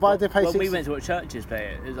I did pay. When we went to what churches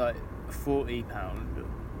play it was like £40.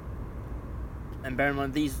 And bear in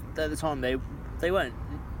mind, these at the time they weren't.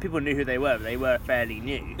 People knew who they were, but they were fairly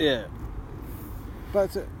new. Yeah.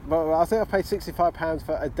 But I think I paid £65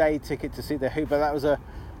 for a day ticket to see the Who, but that was a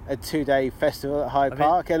 2-day festival at Hyde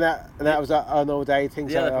Park, and that was an all-day thing.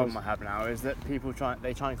 The other problem I have now is that people try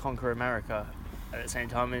and conquer America at the same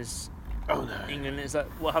time as England. It's like,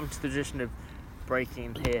 what happened to the tradition of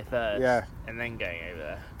breaking here first and then going over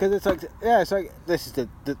there? Because it's like this is the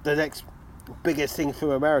next biggest thing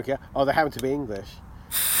for America. Oh, they happen to be English.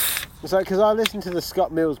 It's like, because I listened to the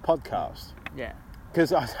Scott Mills podcast. Yeah.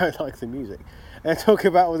 Because I don't like the music. And they talk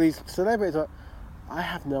about all these celebrities. Like, I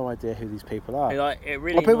have no idea who these people are. It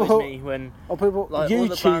really annoys me when people like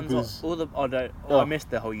YouTubers. I missed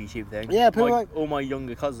the whole YouTube thing. Yeah, people all my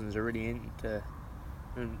younger cousins are really into,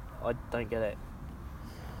 and I don't get it.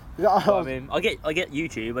 I mean, I get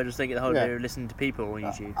YouTube. I just don't get the whole idea of listening to people on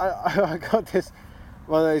YouTube. I got this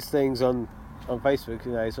one of those things on Facebook.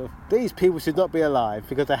 You know, sort of, these people should not be alive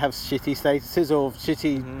because they have shitty statuses or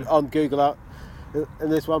shitty on Google Art.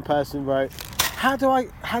 And this one person wrote, How do I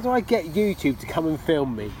get YouTube to come and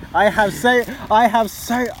film me? I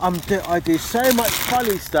do so much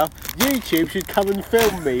funny stuff. YouTube should come and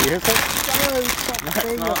film me. It's like,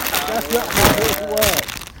 that's not how it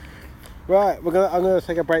works. Right, I'm gonna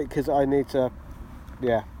take a break because I need to.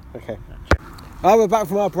 Yeah. Okay. Alright, we're back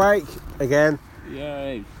from our break again.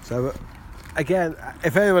 Yay. So, again,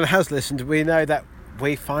 if anyone has listened, we know that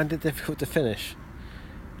we find it difficult to finish.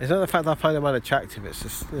 It's not the fact that I find them unattractive. It's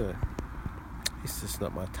just, it's just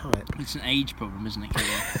not my type. It's an age problem, isn't it,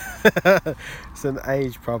 Kevin? It's an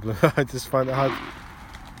age problem. I just find it hard.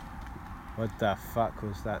 What the fuck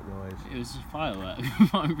was that noise? It was a firework.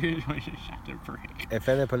 I'm really trying to shatter a brick. If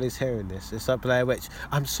anybody's hearing this, it's like Blair Witch.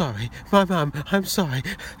 I'm sorry, my mum. I'm sorry.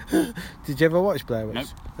 Did you ever watch Blair Witch? Nope.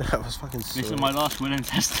 That was fucking. This is my last will and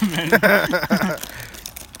testament.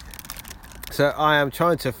 So I am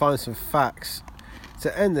trying to find some facts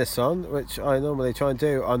to end this on, which I normally try and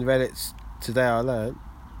do on Reddit's Today I Learned.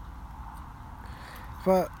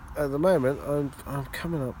 But at the moment, I'm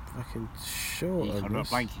coming up fucking short on this. I'm not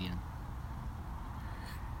blank again.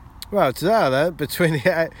 Well, today I learned between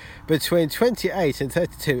 28 and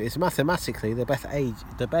 32 is mathematically the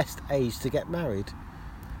best age to get married.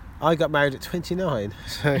 I got married at 29,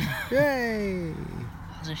 so yay!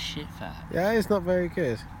 That's a shit fact. Yeah, it's not very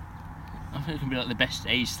good. I think it can be like the best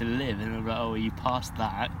age to live, and they're like, oh, you passed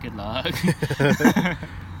that, good luck.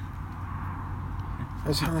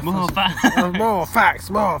 More facts.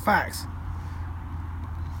 More facts.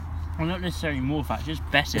 Well, not necessarily more facts, just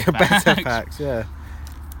better facts. Better facts, yeah.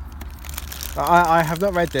 I have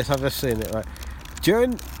not read this, I've just seen it. Right.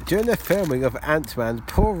 During the filming of Ant-Man,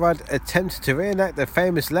 Paul Rudd attempted to reenact the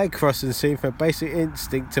famous leg crossing scene from Basic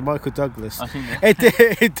Instinct to Michael Douglas.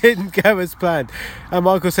 It didn't go as planned. And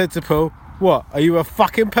Michael said to Paul, "What, are you a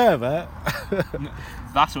fucking pervert?"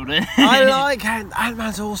 That's all it is. I like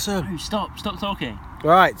Ant-Man's awesome. Oh, stop talking.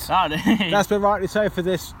 Right. That's been rightly so for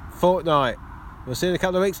this fortnight. We'll see you in a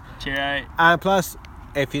couple of weeks. Cheerio. And plus,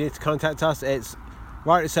 if you need to contact us, it's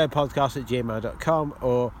rightlysaidpodcast@gmail.com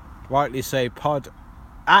or rightlysaidpod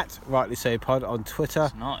on Twitter.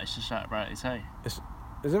 It's not, it's just like rightly say. Is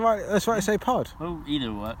it right? That's rightly say pod. Well,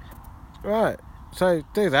 either works. Right. So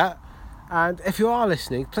do that. And if you are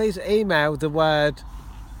listening, please email the word.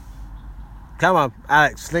 Come on,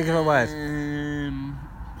 Alex, think of a word.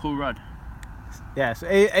 Paul Rudd. Yes,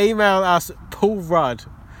 email us Paul Rudd.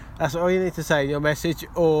 That's all you need to say in your message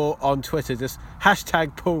or on Twitter. Just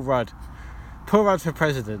hashtag Paul Rudd. Paul Rudd for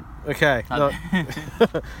president. Okay.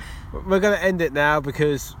 we're going to end it now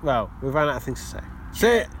because, well, we've run out of things to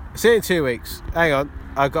say. See you in 2 weeks. Hang on,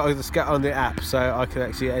 I've got to just get on the app so I can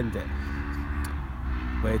actually end it.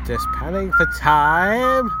 We're just panning for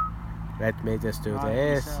time. Let me just do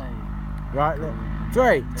this. Right,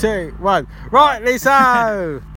 3, 2, 1. Rightly so.